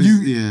you can always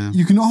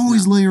you can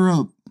always layer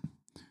up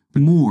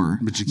more,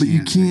 but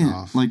you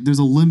can't. Like there's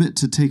a limit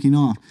to taking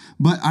off.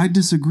 But I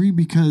disagree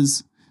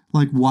because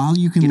like while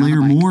you can layer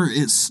more,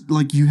 it's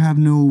like you have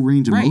no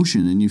range of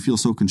motion and you feel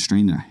so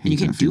constrained. I hate and you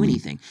can't do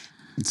anything.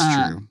 It's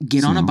true.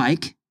 Get on a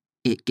bike,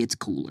 it gets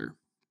cooler.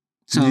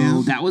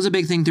 So that was a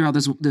big thing throughout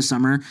this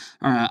summer.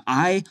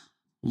 I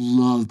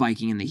love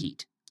biking in the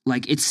heat.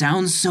 Like it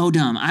sounds so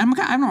dumb. I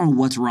don't know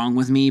what's wrong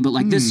with me, but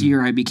like this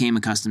year I became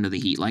accustomed to the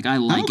heat. Like I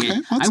like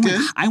it.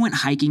 I went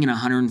hiking in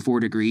 104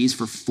 degrees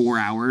for 4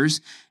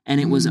 hours, and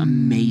it was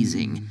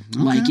amazing.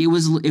 Okay. Like it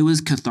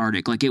was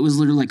cathartic. Like it was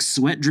literally like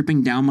sweat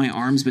dripping down my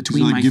arms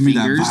between my fingers. Give me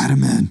that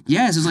vitamin.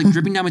 Yes, it was like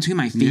dripping down between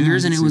my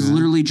fingers, and it was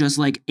literally just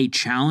like a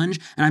challenge.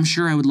 And I'm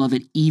sure I would love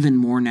it even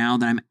more now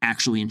that I'm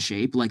actually in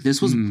shape. Like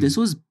this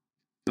was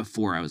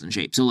before I was in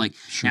shape. So like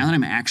now that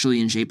I'm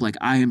actually in shape, like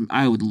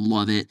I would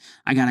love it.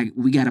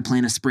 We gotta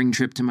plan a spring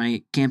trip to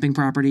my camping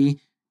property.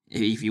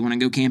 If you want to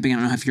go camping, I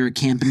don't know if you're a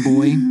camping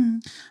boy.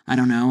 I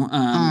don't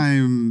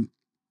know.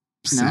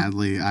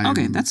 Sadly,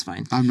 okay, that's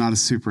fine. I'm not a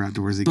super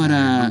outdoorsy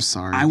guy. I'm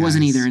sorry. I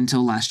wasn't either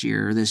until last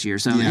year or this year.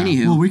 So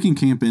anywho. Well, we can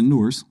camp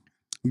indoors.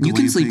 You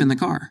can sleep in the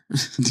car.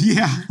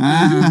 Yeah.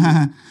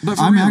 But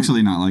I'm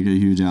actually not like a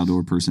huge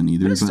outdoor person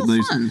either. But it's still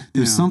fun.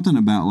 There's something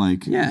about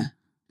like, I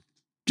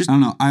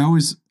don't know.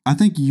 I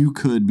think you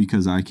could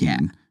because I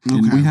can. Yeah.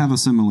 And we have a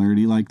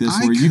similarity like this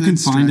where you can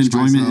find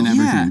enjoyment in everything.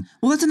 Yeah.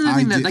 Well, that's another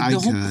thing that like the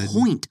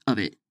whole point of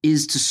it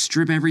is to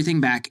strip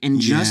everything back and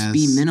just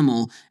be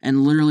minimal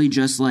and literally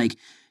just like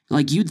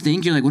you'd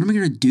think you're like, what am I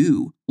going to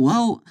do?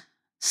 Well,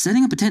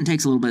 setting up a tent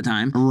takes a little bit of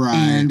time. Right.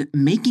 And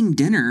making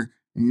dinner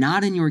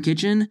not in your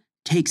kitchen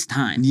takes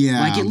time. Yeah.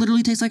 Like it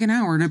literally takes like an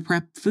hour to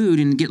prep food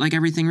and get like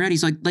everything ready.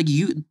 So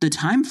the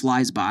time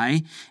flies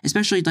by,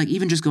 especially like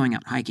even just going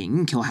out hiking. You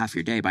can kill half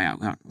your day by out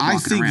walking I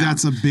think around.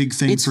 That's a big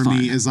thing for fun.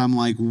 me is I'm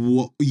like,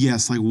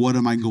 what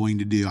am I going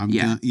to do? I'm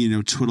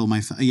gonna, twiddle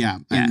my thumb.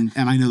 And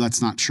I know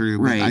that's not true,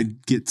 but I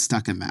get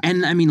stuck in that.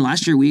 And I mean,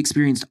 last year we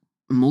experienced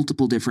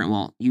multiple different,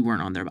 well, you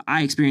weren't on there, but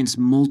I experienced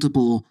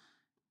multiple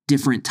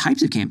different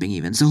types of camping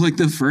even. So like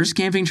the first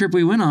camping trip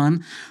we went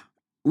on,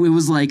 it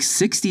was like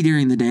 60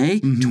 during the day,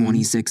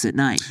 26 at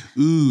night.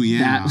 Ooh,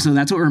 yeah. So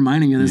that's what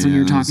reminded me of this when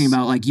you're talking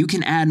about like you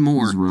can add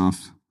more. It's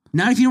rough.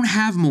 Not if you don't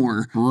have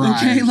more. Right.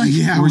 Okay. Like,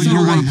 or you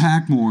don't want to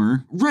pack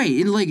more. Right.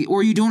 And like,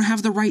 or you don't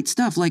have the right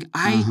stuff. Like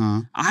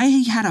I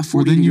had a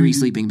 40-degree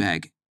sleeping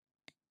bag.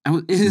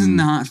 It is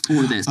not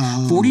for this.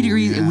 40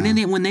 degrees.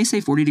 Yeah. When they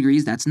say 40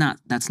 degrees, that's not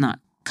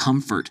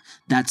comfort.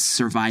 That's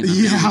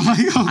survivability.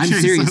 Yeah. I'm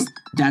serious.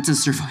 That's a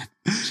survival.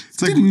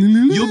 It's like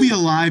you'll be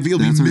alive, you'll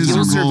be miserable.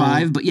 You'll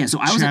survive, but so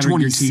I was at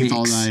 26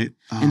 all night.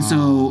 And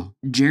so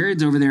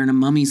Jared's over there in a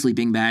mummy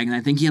sleeping bag, and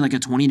I think he had like a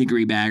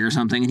 20-degree bag or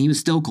something, and he was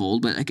still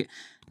cold, but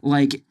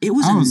like it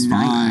was. I was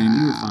fine.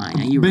 You were fine.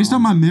 Yeah, you were Based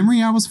on my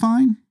memory, I was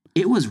fine.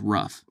 It was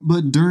rough,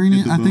 but during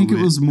it, I think it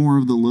was more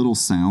of the little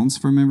sounds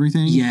from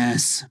everything.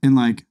 Yes, and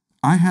like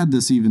I had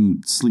this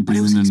even sleeping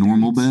in a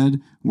normal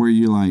bed where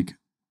you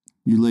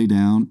lay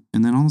down,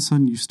 and then all of a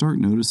sudden you start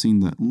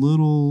noticing that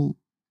little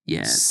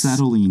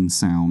settling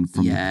sound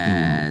from the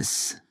pillow.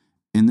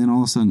 And then all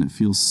of a sudden it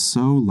feels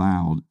so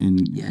loud.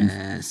 And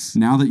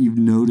now that you've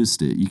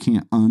noticed it, you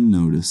can't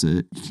unnotice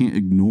it. You can't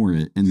ignore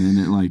it. And then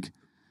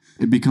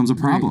it becomes a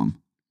problem.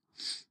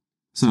 Right.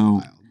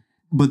 So,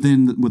 but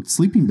then with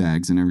sleeping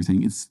bags and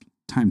everything, it's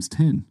times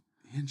 10.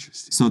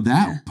 Interesting. So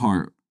that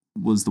part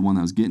was the one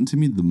that was getting to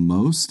me the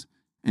most.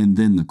 And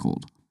then the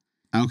cold.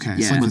 Okay.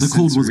 Yeah. But the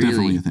cold was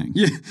definitely a thing.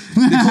 Yeah.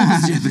 The cold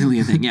was definitely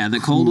a thing. Yeah.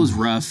 The cold was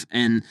rough.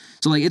 And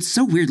so like, it's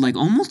so weird. Like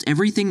almost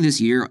everything this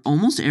year,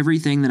 almost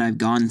everything that I've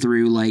gone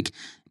through, like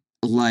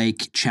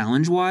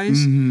challenge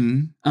wise,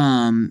 in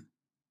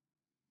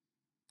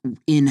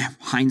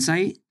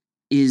hindsight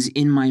is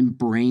in my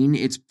brain.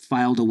 It's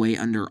filed away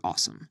under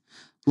awesome.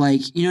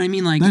 Like, you know what I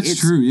mean? Like that's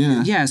true.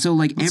 Yeah. Yeah. So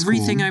like that's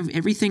everything cool.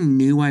 everything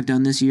new I've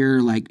done this year,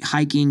 like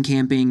hiking,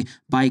 camping,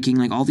 biking,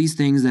 like all these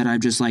things that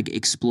I've just like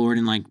explored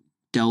and like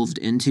delved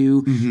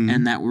into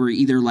and that were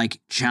either like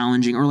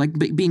challenging or like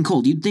being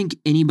cold. You'd think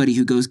anybody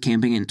who goes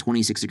camping in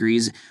 26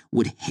 degrees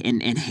would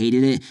and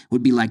hated it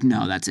would be like,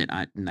 no, that's it.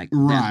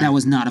 That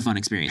was not a fun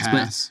experience.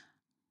 Pass. But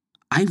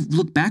I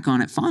look back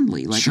on it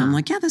fondly. Like I'm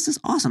like, yeah, this is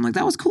awesome. Like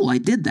that was cool. I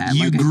did that.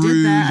 You like grew, I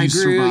did that. I you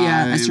grew. survived,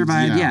 Yeah, I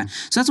survived. Yeah.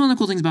 So that's one of the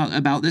cool things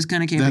about this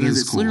kind of camping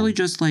is it's cool. literally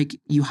just like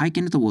you hike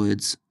into the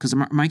woods because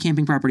my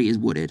camping property is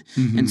wooded,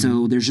 and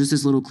so there's just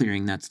this little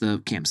clearing that's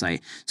the campsite.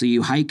 So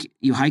you hike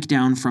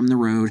down from the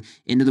road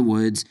into the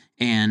woods,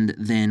 and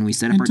then we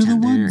set up our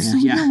tent there.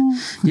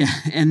 Yeah.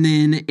 And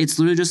then it's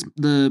literally just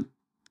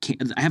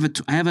I have a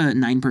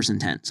 9-person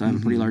tent, so I have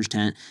a pretty large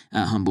tent.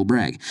 Humble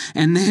brag.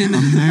 And then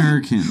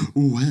American.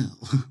 Well,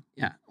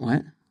 yeah,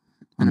 what?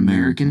 An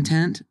American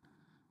tent?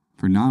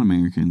 For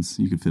non-Americans,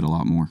 you could fit a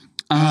lot more.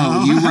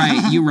 Oh,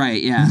 you're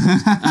right. Yeah.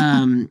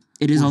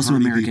 It is also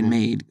American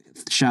made.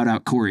 Shout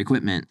out Core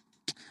Equipment.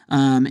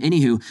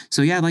 Anywho,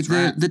 so yeah, like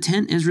the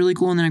tent is really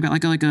cool, and then I've got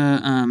like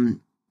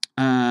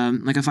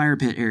a fire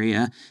pit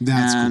area.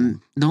 That's cool.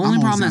 The only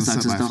problem that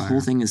sucks is the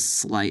whole thing is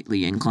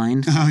slightly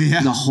inclined. Oh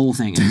yeah, the whole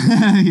thing is.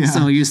 Yeah.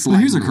 So you slide.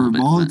 Here's a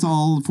curveball. It's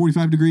all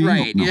 45 degree.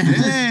 Right. No. Yeah.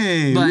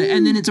 Hey. But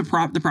and then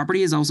the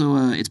property is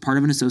also it's part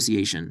of an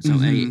association. So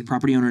a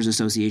property owners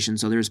association.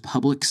 So there's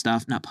public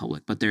stuff, not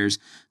public, but there's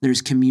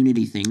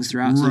community things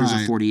throughout. So there's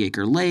a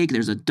 40-acre lake.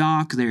 There's a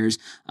dock. There's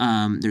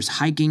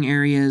hiking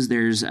areas.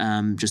 There's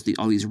just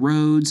all these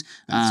roads.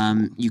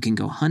 Cool. You can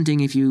go hunting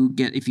if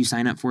you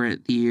sign up for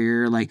it the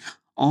year. Like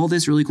all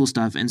this really cool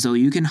stuff. And so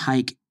you can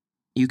hike.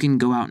 You can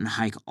go out and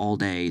hike all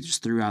day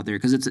just throughout there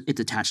because it's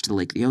attached to the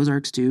Lake of the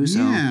Ozarks too. So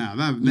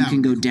you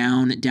can go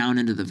down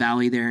into the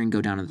valley there and go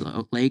down to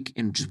the lake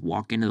and just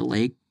walk into the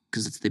lake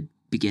because it's the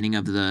beginning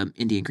of the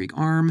Indian Creek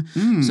Arm.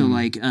 So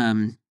like,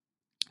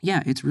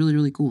 yeah, it's really,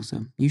 really cool.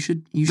 So you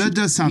should. That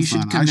does sound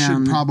fun. I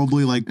should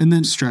probably and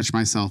then stretch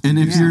myself. And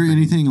if you're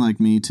anything like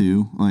me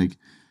too, like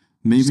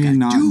maybe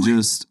not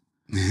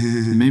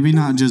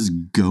just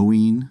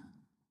going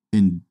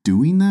and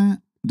doing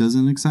that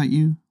doesn't excite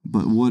you,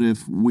 but what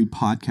if we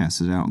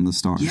podcasted out in the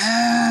stars?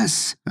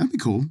 Yes, that'd be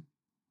cool.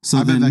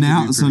 So then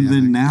now,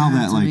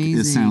 that like amazing.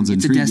 It sounds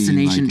intriguing. It's a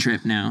destination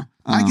trip now.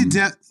 I could.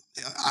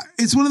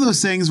 It's one of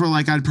those things where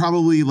like I'd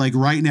probably like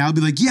right now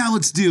be like, yeah,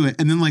 let's do it,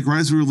 and then like right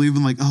as we were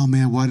leaving, like, oh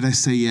man, why did I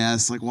say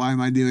yes? Like, why am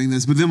I doing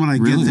this? But then when I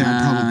get there, I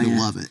probably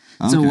love it.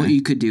 So what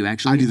you could do,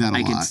 actually, I do that a lot.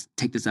 I could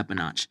take this up a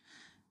notch.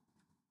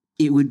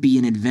 It would be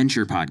an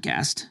adventure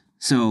podcast.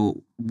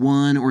 So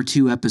 1 or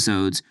 2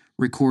 episodes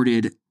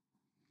recorded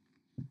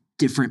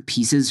different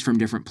pieces from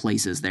different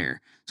places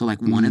there. So like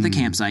one at the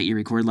campsite, you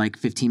record like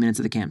 15 minutes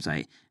at the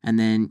campsite, and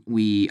then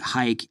we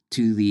hike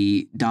to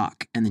the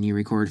dock, and then you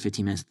record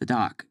 15 minutes at the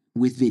dock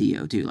with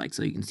video too, like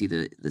so you can see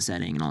the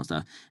setting and all that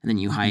stuff. And then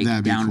you hike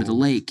down to the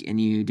lake, and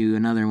you do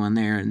another one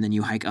there, and then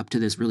you hike up to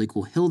this really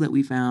cool hill that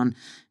we found,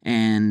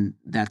 and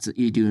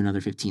you do another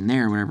 15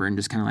 there or whatever, and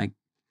just kind of like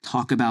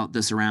talk about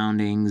the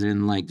surroundings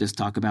and like just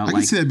talk about I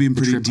can see that being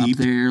pretty deep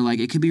up there. Like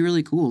it could be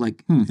really cool,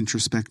 like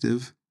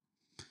introspective.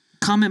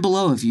 Comment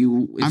below if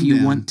you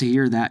want to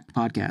hear that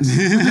podcast.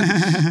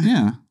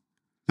 Yeah,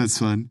 that's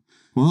fun.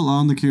 Well,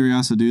 on the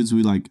Curiosity Dudes,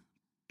 we like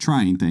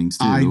trying things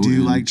too. I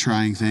do like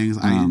trying things.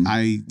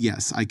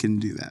 Yes, I can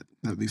do that.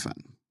 That'd be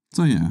fun.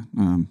 So yeah,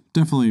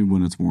 definitely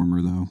when it's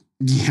warmer though.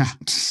 Yeah,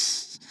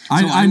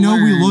 I know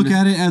we look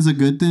at it as a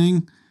good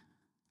thing,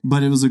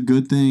 but it was a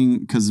good thing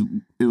because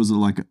it was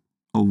like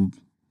a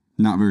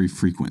not very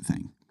frequent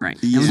thing. Right.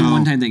 It was a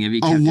one-time thing. If you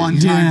a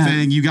one-time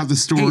thing. You got the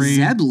story. Hey,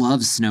 Zeb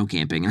loves snow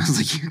camping. And I was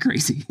like, you're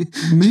crazy.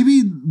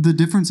 Maybe the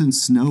difference in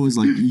snow is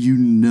like,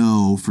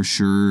 for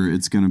sure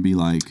it's going to be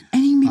like.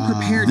 And you can be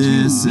prepared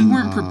too. You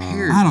weren't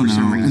prepared. I don't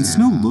know. And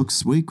snow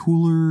looks way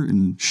cooler.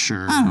 And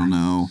sure. I don't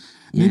know.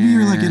 Maybe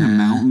you're like in a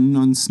mountain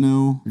on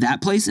snow.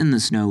 That place in the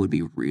snow would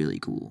be really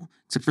cool.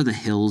 Except for the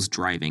hills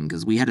driving.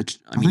 Because we had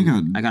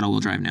I got all-wheel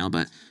drive now,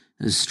 but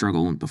a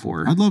struggle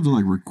before. I'd love to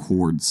like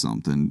record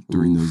something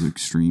during those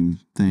extreme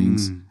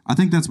things. I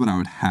think that's what I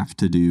would have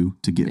to do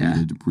to get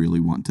me to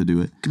really want to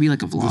do it. Could be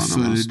like a vlog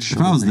almost.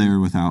 If I was there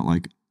without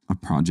like a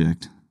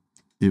project,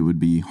 it would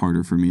be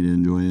harder for me to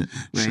enjoy it.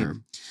 Right. Sure.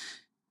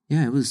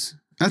 Yeah, it was.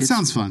 That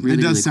sounds fun. Really,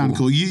 it does sound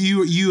cool.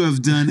 You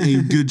have done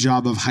a good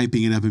job of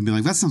hyping it up and being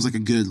like, that sounds like a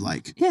good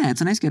like. Yeah,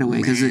 it's a nice getaway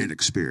because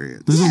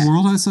experience. There's a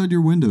world outside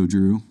your window,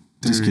 Drew.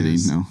 Just kidding.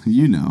 No,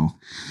 you know.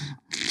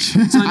 So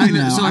I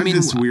know. I'm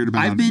just weird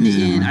about I've been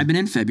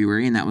in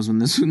February, and that was when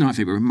this was not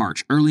February,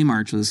 March, early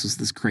March. This was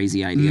this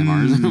crazy idea of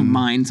ours,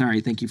 mine.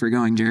 Sorry, thank you for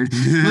going, Jared. But,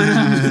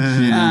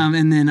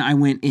 and then I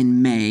went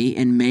in May,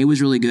 and May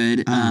was really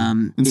good.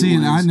 And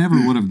I never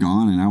would have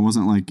gone, and I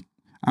wasn't. I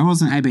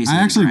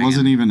actually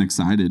wasn't even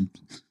excited.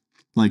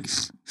 Like,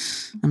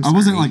 I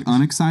wasn't like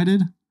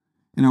unexcited,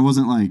 and I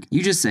wasn't like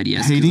you just said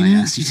yes. Hating I it.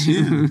 Asked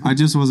you to. I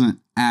just wasn't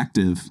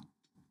active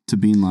to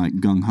being like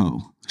gung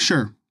ho.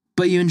 Sure.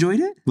 But you enjoyed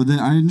it? But then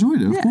I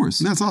enjoyed it, of course.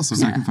 That's awesome.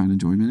 Because I can find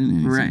enjoyment in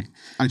anything. Right.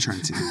 I try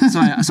to. So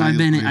I've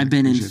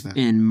been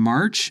in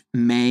March,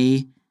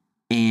 May,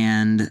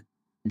 and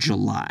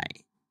July.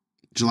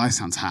 July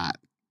sounds hot.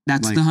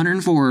 That's the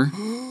 104.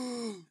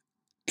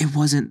 It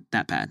wasn't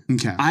that bad.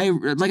 Okay.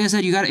 Like I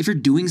said, if you're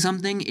doing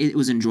something, it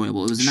was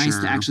enjoyable. It was nice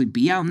to actually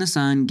be out in the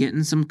sun,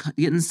 getting some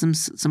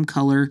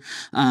color,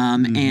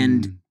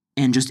 and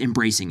just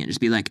embracing it.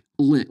 Just be like,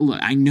 look,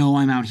 I know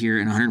I'm out here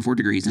in 104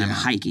 degrees and I'm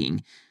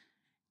hiking,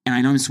 and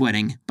I know I'm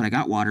sweating, but I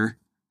got water.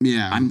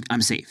 Yeah,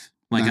 I'm safe.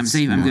 Like I'm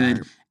safe. I'm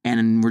good.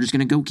 And we're just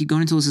gonna keep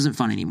going until this isn't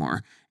fun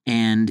anymore.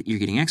 And you're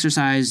getting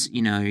exercise.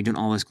 You're doing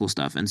all this cool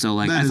stuff. And so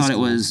I thought it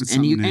was,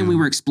 and we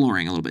were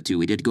exploring a little bit too.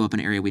 We did go up an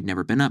area we'd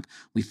never been up.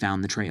 We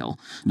found the trail.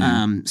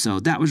 Yeah. So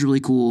that was really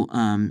cool.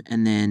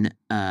 And then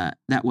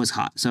that was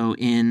hot. So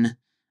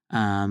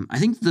I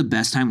think the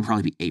best time would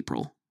probably be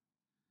April.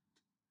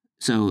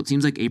 So it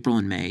seems like April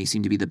and May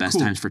seem to be the best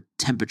times for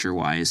temperature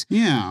wise.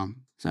 Yeah.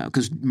 So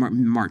because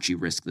March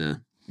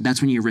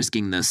that's when you're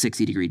risking the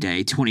 60-degree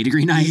day,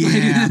 20-degree night.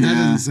 Yeah, that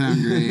doesn't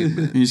sound great.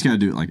 But. You just got to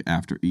do it like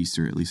after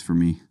Easter, at least for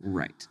me.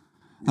 Right.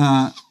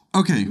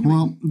 Okay.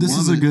 Well, this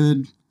is a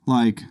good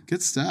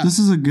good stuff. This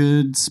is a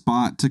good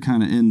spot to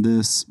kind of end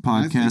this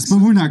podcast,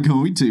 but we're not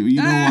going to.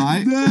 You know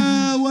why?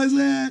 Why's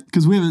that?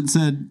 Because we haven't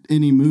said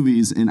any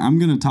movies, and I'm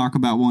going to talk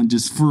about one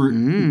just for.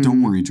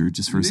 Don't worry, Drew,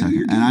 just for a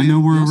second. And I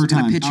know we're over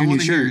time. Picture your new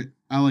shirt.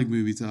 I like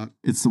movie talk.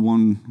 It's the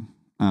one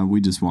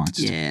we just watched.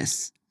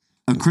 Yes.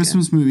 A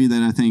Christmas movie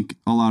that I think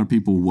a lot of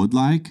people would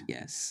like.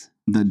 Yes.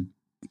 That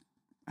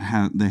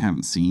they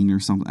haven't seen or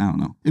something. I don't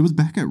know. It was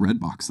back at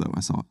Redbox, though.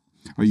 I saw it.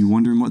 Are you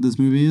wondering what this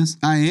movie is?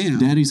 I am.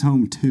 Daddy's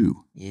Home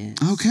 2. Yes.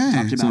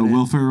 Okay. So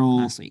Will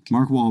Ferrell,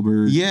 Mark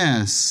Wahlberg.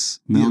 Yes.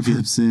 Mel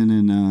Gibson,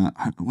 and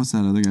what's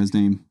that other guy's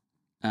name?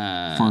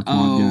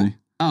 Farquaad guy.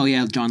 Oh,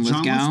 yeah, John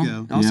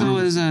Lithgow. Also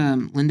is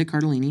Linda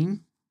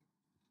Cardellini.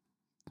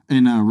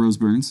 And Rose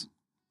Byrne.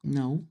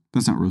 No.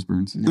 That's not Rose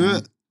Byrne.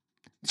 No.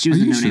 She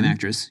was a no-name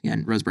actress. Yeah,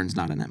 and Rose Byrne's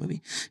not in that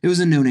movie. It was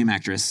a no-name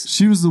actress.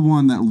 She was the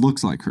one that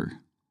looks like her.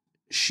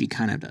 She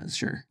kind of does,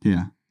 sure.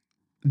 Yeah.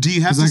 Do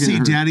you have to see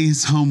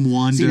Daddy's Home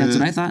 1 that's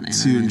what I thought.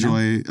 to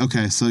enjoy?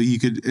 Okay, so you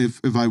could,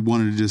 if I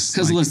wanted to just...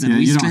 Because listen,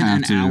 we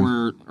spent an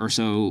hour or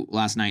so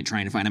last night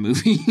trying to find a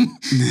movie.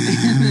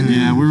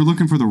 Yeah, we were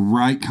looking for the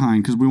right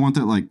kind because we want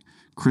that like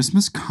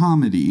Christmas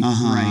comedy.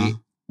 Right.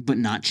 But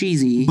not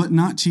cheesy.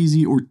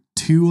 Or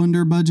too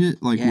under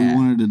budget. Like we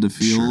wanted it to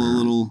feel a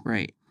little...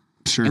 Right.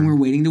 Sure. And we're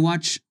waiting to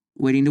watch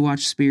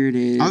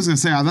Spirited. I was going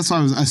to say, that's why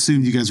I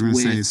assumed you guys were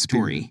going to say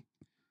Story.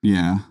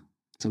 Yeah.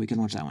 So we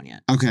can watch that one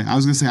yet. Okay, I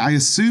was going to say, I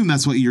assume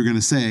that's what you're going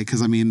to say,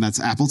 because, I mean, that's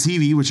Apple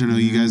TV, which I know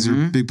you guys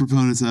are big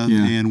proponents of,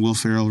 and Will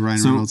Ferrell,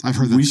 Ryan Reynolds. I've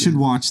heard that. We should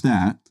watch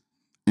that,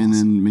 and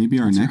then maybe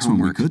our next one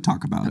we could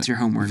talk about That's your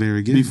homework.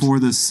 Very good. Before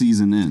the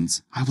season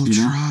ends. I will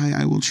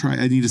try.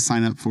 I need to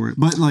sign up for it.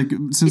 But, like,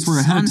 since we're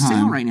ahead of time. It's on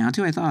sale right now,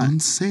 too, I thought. On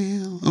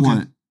sale? Okay.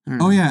 What?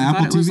 Oh yeah,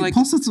 Apple TV.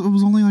 Plus, it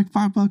was only like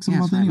 $5 a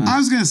month anyway. I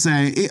was gonna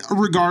say,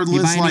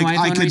 regardless, like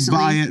I could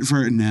buy it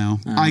for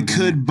I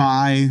could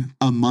buy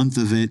a month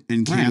of it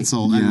and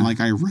cancel, and like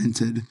I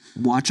rented.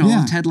 Watch all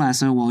of Ted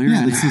Lasso while you're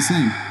at it. It's the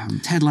same.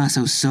 Ted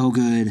Lasso's so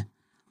good.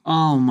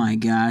 Oh my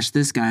gosh,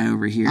 this guy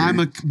over here. I'm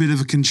a bit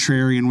of a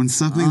contrarian. When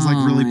something's like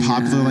really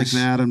popular like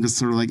that, I'm just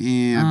sort of like,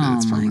 I bet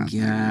it's probably not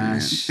that.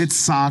 It's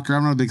soccer.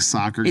 I'm not a big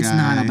soccer guy. It's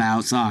not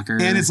about soccer.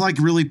 And it's like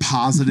really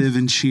positive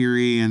and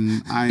cheery,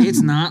 and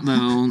it's not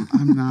though.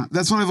 I'm not.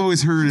 That's what I've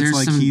always heard. There's it's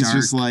like some he's dark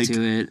just like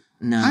to it.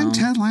 No, I'm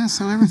Ted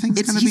Lasso.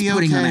 Everything's gonna be okay. He's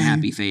putting on a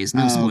happy face.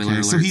 No spoiler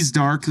alert. So he's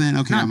dark then.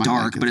 Okay, not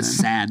dark, but it's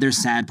sad. There's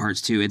sad parts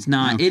too. It's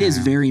not. It is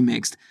very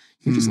mixed.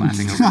 You're just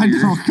laughing over here. I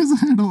know, because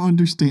I don't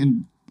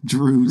understand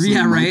Drew.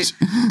 So right.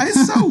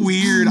 It's so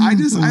weird. I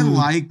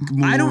like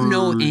more. I don't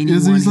know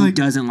anyone who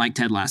doesn't like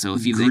Ted Lasso.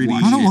 If they've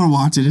watched it, I don't want to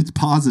watch it. It's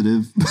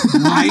positive.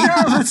 I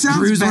know that sounds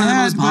Drew's bad. One of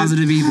the most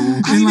positive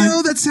people. I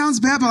know that sounds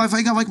bad, but I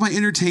think I like my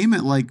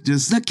entertainment. Like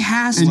just the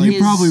cast, and you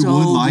probably so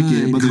would like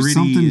good. it, but there's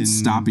something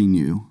stopping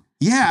you.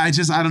 Yeah, I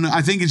don't know.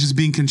 I think it's just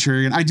being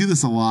contrarian. I do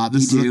this a lot.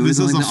 This is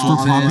like a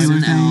popular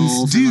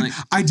thing. Dude,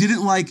 I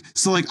didn't I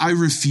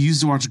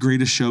refused to watch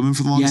Greatest Showman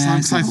for the longest time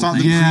because I thought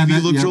the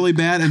preview looked really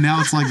bad, and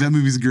now it's like that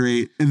movie's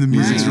great and the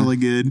music's really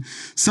good.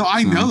 So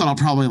I know that I'll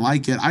probably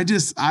like it.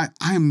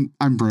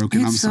 I'm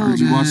broken. I'm sorry.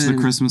 Did you watch the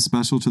Christmas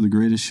special to The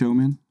Greatest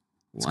Showman?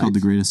 It's called The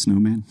Greatest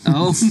Snowman.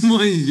 Oh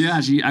my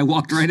gosh, I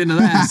walked right into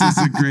that. This is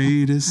the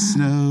greatest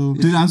snow.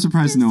 Dude, I'm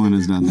surprised no one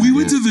has done that. We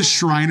went to the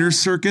Shriner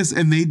Circus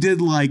and they did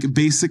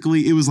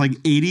basically it was like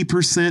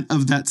 80%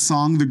 of that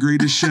song, The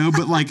Greatest Show,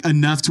 but like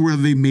enough to where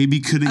they maybe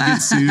couldn't get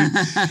sued.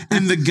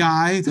 And the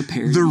guy,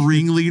 the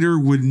ringleader,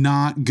 would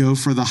not go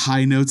for the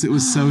high notes. It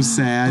was so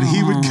sad.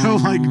 He would go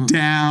like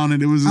down,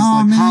 and it was just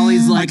man.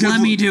 Holly's like,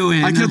 let me do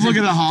it. I kept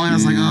looking at Holly and I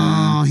was like,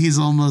 oh, he's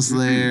almost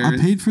there. I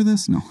paid for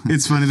this? No.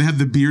 It's funny. They had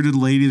the bearded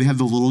lady. They had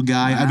the little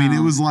guy. Wow. I mean,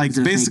 it was like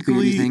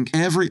basically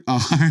every. They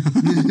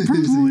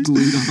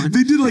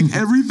did like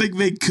everything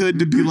they could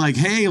to be like,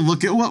 hey,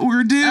 look at what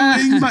we're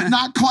doing, but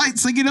not quite.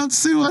 So you don't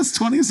sue us,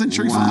 20th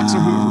Century Fox or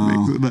whoever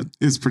makes it. But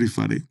it's pretty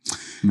funny.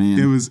 Man,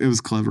 it was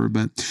clever.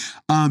 But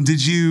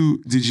did you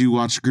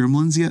watch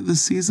Gremlins yet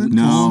this season?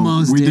 No,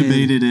 almost. We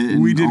debated it.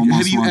 We did.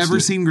 Have you ever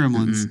seen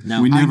Gremlins? Mm-hmm.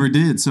 No, we never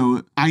did.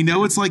 So I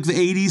know it's like the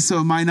 80s, so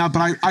it might not.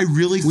 But I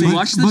really think we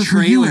watched the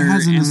trailer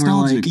and we're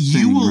like,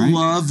 you will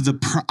love the.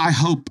 I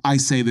hope I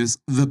say this.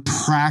 The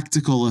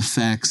practical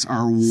effects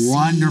are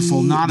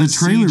wonderful. Not the a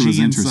trailer CG was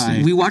interesting.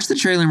 inside. We watched the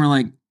trailer and we're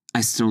like,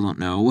 I still don't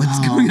know what's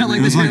going on.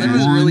 Like the trailer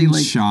was one really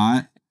like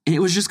shot. And it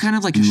was just kind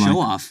of like a show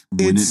off.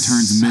 When it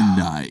turns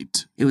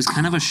midnight. It was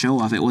kind of a show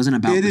off. It wasn't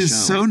about the show. It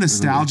is so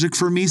nostalgic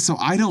for me. So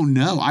I don't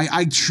know.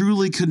 I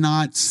truly could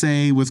not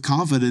say with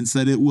confidence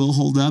that it will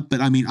hold up.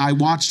 But I mean, I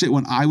watched it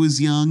when I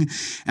was young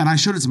and I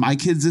showed it to my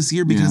kids this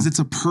year because it's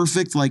a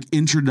perfect like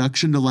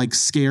introduction to like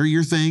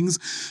scarier things,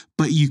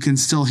 but you can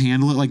still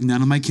handle it. Like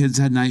none of my kids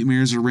had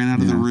nightmares or ran out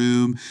of the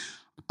room.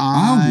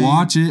 I'll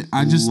watch it.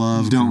 I just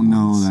don't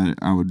know that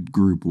I would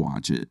group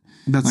watch it.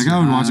 That's like I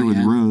would watch it with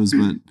Rose,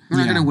 but we're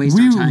not going to waste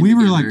our time. We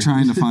were like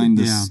trying to find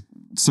this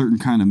certain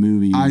kind of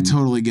movie. I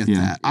totally get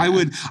that. I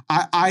would.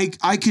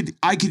 I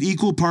could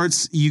equal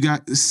parts. You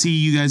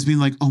guys being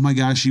like, oh my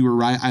gosh, you were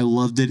right. I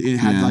loved it. It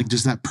had like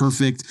just that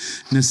perfect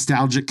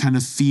nostalgic kind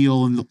of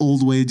feel and the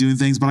old way of doing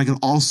things. But I could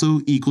also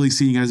equally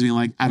see you guys being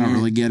like, I don't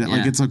really get it.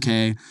 Like it's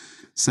okay.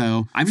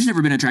 So I've just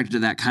never been attracted to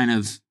that kind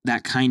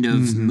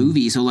of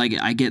movie. So like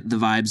I get the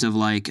vibes of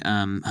like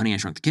Honey, I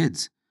Shrunk the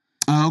Kids.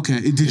 Oh, okay.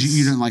 You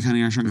didn't like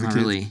Honey, I Shrunk the Kids?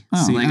 Not really.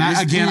 Oh. See, like,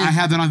 I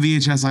have that on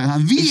VHS. Like,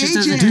 on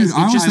VHS. Dude,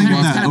 I was thinking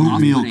of that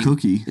oatmeal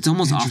cookie. It's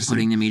almost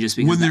off-putting to me just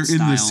because when they're in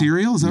the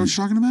cereal. Is that what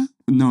you're talking about?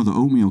 No, the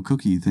oatmeal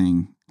cookie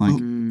thing. Like,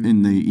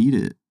 and they eat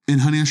it. In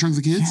Honey, I Shrunk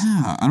the Kids?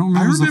 Yeah, I don't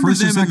remember. I remember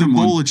them in the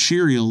bowl of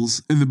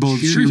Cheerios. In the bowl of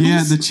Cheerios.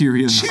 Yeah, the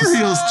Cheerios.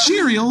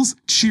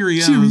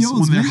 Cheerios.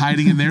 When they're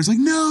hiding in there, it's like,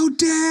 no,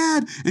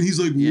 Dad. And he's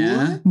like, what?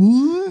 Yeah.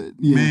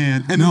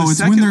 Man. And no,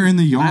 it's when they're in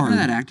the yard. I remember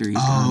that actor.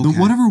 The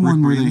whatever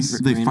one where they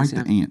fight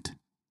the ant.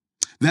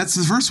 That's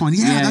the first one.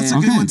 Yeah, that's a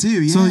good one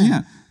too. Yeah. So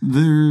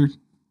they're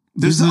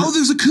There's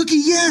a cookie.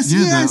 Yes,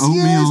 yes, the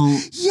oatmeal,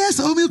 yes,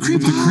 oatmeal cream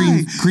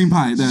pie. Cream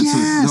pie. That's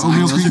yes, the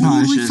oatmeal cream pie.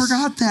 I totally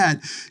forgot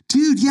that,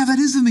 dude. Yeah, that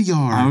is in the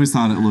yard. I always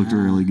thought it looked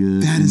really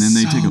good, and then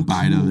they take a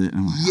bite of it.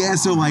 And I'm like,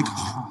 yes, they're like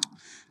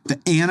the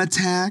Anna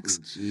tax.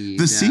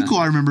 The sequel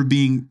I remember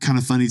being kind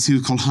of funny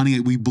too, called Honey,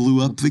 We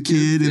Blew Up the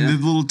Kid, and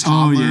the little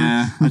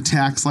toddler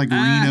attacks like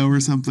Reno or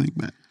something.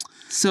 But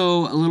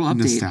so a little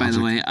update, by the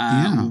way.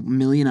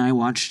 Millie and I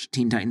watched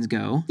Teen Titans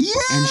Go,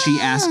 and she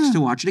asked to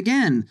watch it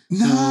again. So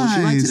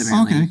she likes it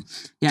apparently. Okay.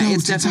 Yeah,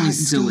 it's definitely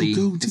silly.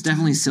 It's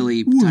definitely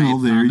silly. Well,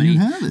 there you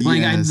have it.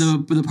 Like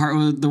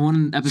the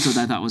one episode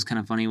that I thought was kind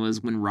of funny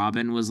was when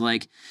Robin was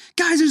like,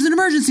 "Guys, there's an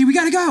emergency. We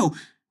gotta go."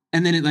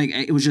 And then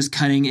it was just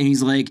cutting, and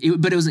he's like,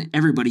 but it wasn't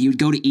everybody. He would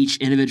go to each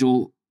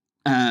individual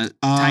Titan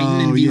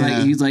and be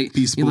like, he's like,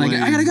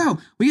 I gotta go.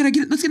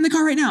 Let's get in the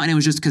car right now. And it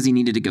was just because he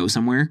needed to go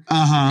somewhere,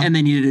 and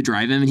they needed to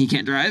drive him, and he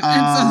can't drive.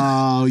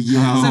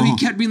 So he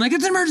kept being like,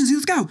 it's an emergency.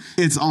 Let's go.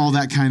 It's all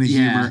that kind of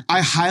humor.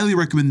 I highly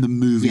recommend the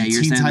movie.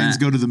 Teen Titans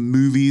Go to the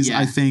Movies.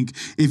 I think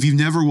if you've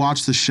never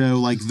watched the show,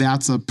 like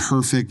that's a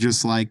perfect,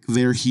 just like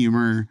their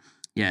humor.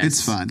 Yeah,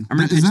 it's fun. I'm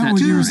gonna pitch that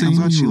what you were saying?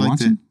 You were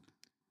watching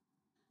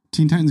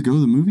Teen Titans Go,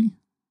 the movie?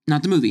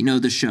 Not the movie, no,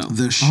 the show.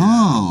 The show.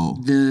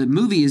 Oh. The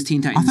movie is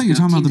Teen Titans. I thought you were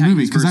talking about the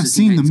movie, because I've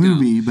seen the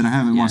movie, but I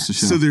haven't watched the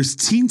show. So there's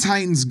Teen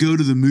Titans Go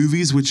to the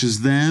Movies, which is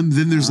them.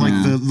 Then there's like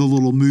the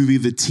little movie,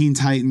 the Teen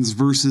Titans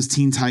versus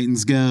Teen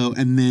Titans Go,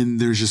 and then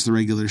there's just the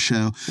regular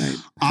show. Right.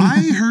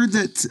 I heard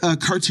that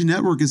Cartoon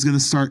Network is going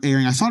to start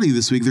airing, I thought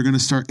this week, they're going to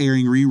start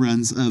airing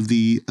reruns of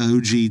the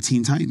OG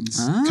Teen Titans.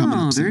 Coming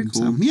up very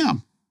cool. So, yeah.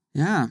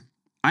 Yeah.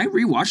 I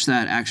rewatched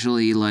that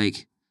actually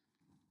like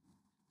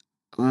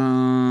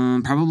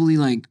probably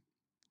like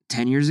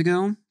 10 years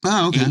ago.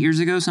 Oh, okay. 8 years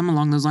ago, something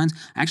along those lines.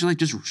 I actually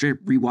just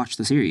rewatched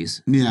the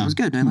series. Yeah. It was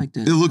good. I liked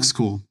it. It looks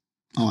cool.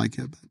 I like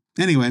it.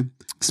 But anyway,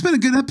 it's been a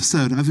good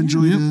episode. I've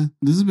enjoyed it.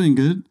 This has been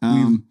good.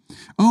 I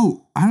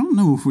don't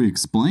know if we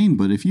explained,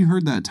 but if you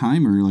heard that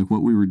timer, like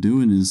what we were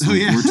doing is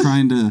we're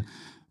trying to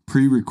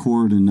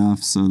pre-record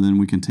enough so then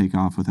we can take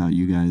off without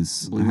you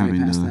guys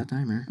having to that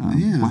timer.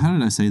 Well, how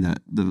did I say that?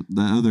 The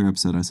other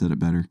episode I said it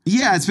better.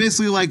 Yeah, it's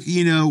basically like,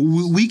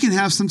 we can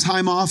have some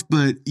time off,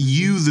 but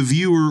you, the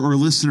viewer or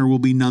listener, will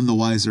be none the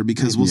wiser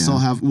because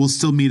we'll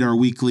still meet our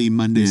weekly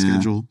Monday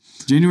schedule.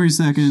 January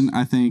 2nd,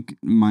 I think,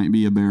 might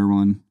be a bear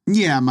one.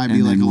 Yeah, it might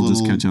be like a little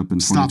just catch up in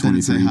 2023. Stop in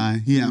and say hi.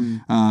 Yeah.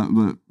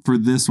 But for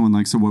this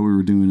one, so what we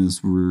were doing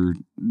is we're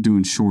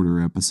doing shorter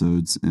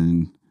episodes,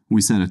 and we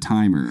set a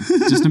timer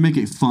just to make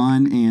it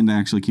fun and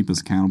actually keep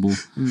us accountable.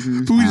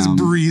 Mm-hmm. But we just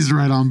breezed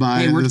right on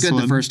by. It worked good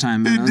the first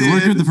time. It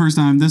worked good the first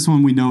time. This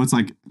one, we know it's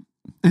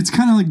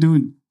kind of like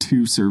doing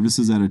two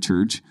services at a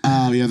church.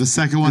 Oh yeah, the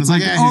second one. It's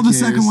like the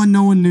second one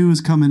no one knew was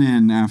coming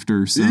in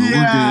after, so we're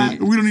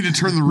good. We don't need to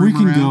turn the room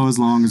around. We can go as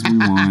long as we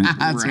want.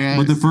 That's right.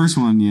 But the first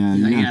one, you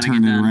gotta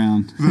turn it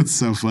around. That's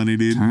so funny,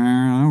 dude.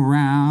 Turn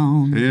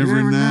around.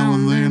 Every now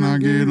and then I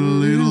get a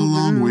little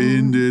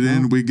long-winded,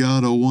 and we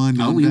gotta wind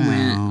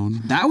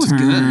down. That was good.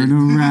 Turn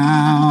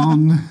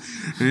around.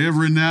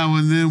 Every now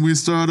and then we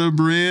start a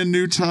brand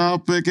new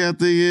topic at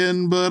the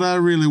end, but I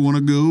really want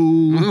to go.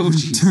 Oh,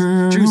 geez.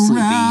 Turn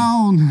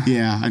around.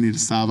 Yeah, I need to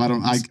stop. I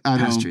don't.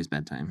 Pastor's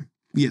bedtime.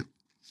 Yeah.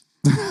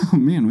 Oh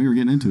man, we were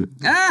getting into it.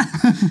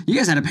 You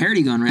guys had a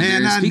parody going right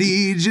and there.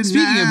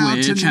 Speaking of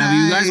which, have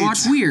you guys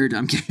watched Weird?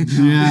 I'm kidding.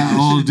 Yeah.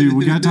 Oh, dude,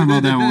 we got to talk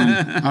about that one.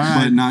 All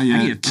right, but not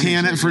yet.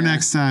 Can it for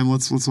next time.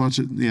 Let's watch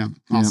it. Yeah.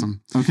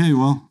 Awesome. Yep. Okay.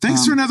 Well,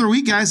 thanks for another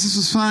week, guys. This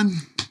was fun.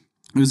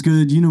 It was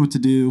good. You know what to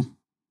do.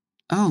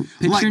 Oh,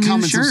 pitch like, your new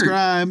comment, shirt.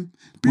 Subscribe.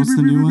 What's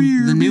the new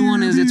one? The new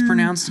one is it's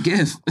pronounced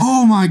GIF.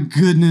 Oh my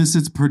goodness,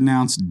 it's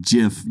pronounced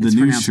GIF. The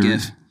new shirt.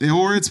 GIF.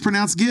 Or it's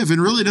pronounced GIF. And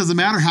really, it doesn't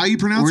matter how you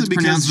pronounce it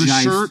because the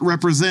shirt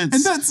represents.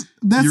 And that's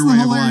the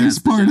hilarious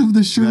part of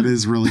the shirt. That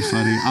is really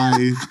funny.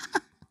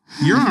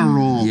 You're on a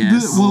roll.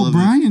 Yes.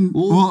 Brian.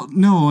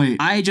 No, wait.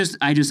 I just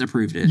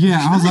approved it.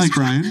 Yeah, I was like,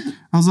 Brian.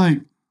 I was like,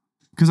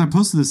 because I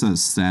posted this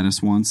as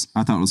status once.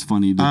 I thought it was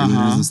funny to do it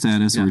as a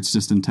status, or it's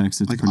just in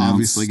text. It's like pronounced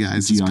obviously,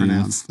 guys, it's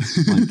pronounced.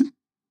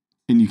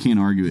 And you can't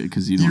argue it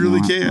because you don't. You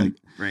really can't.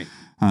 Right.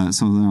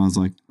 So then I was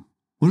like,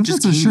 "What if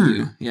it's a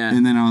shirt?" Yeah.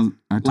 And then I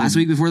last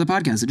week before the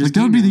podcast, it just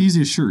that would be the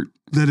easiest shirt.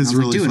 That is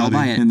really funny. I'll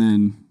buy it. And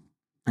then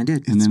I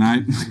did. And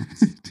then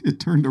it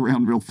turned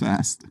around real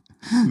fast.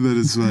 That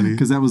is funny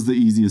because that was the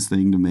easiest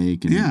thing to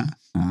make. And, yeah.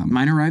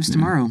 Mine arrives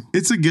tomorrow.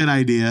 It's a good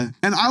idea.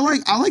 And I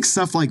like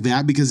stuff like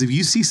that because if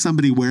you see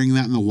somebody wearing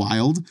that in the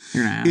wild,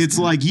 it's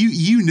like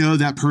you know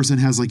that person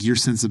has like your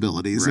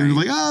sensibilities. Right. And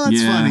you're like, oh,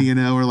 that's funny,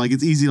 or like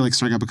it's easy to like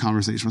strike up a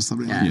conversation with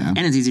somebody. Yeah. And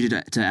it's easy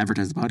to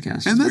advertise the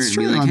podcast. And that's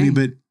true. Like,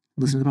 but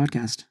listen to the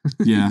podcast.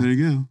 Yeah. There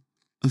you go.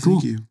 Cool.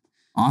 Thank you.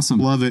 Awesome.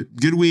 Love it.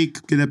 Good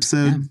week. Good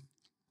episode.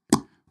 Yeah.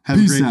 Have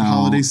a great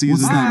holiday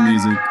season. What's that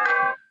music?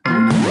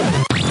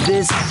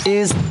 This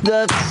is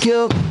the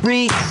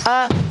Curiosity.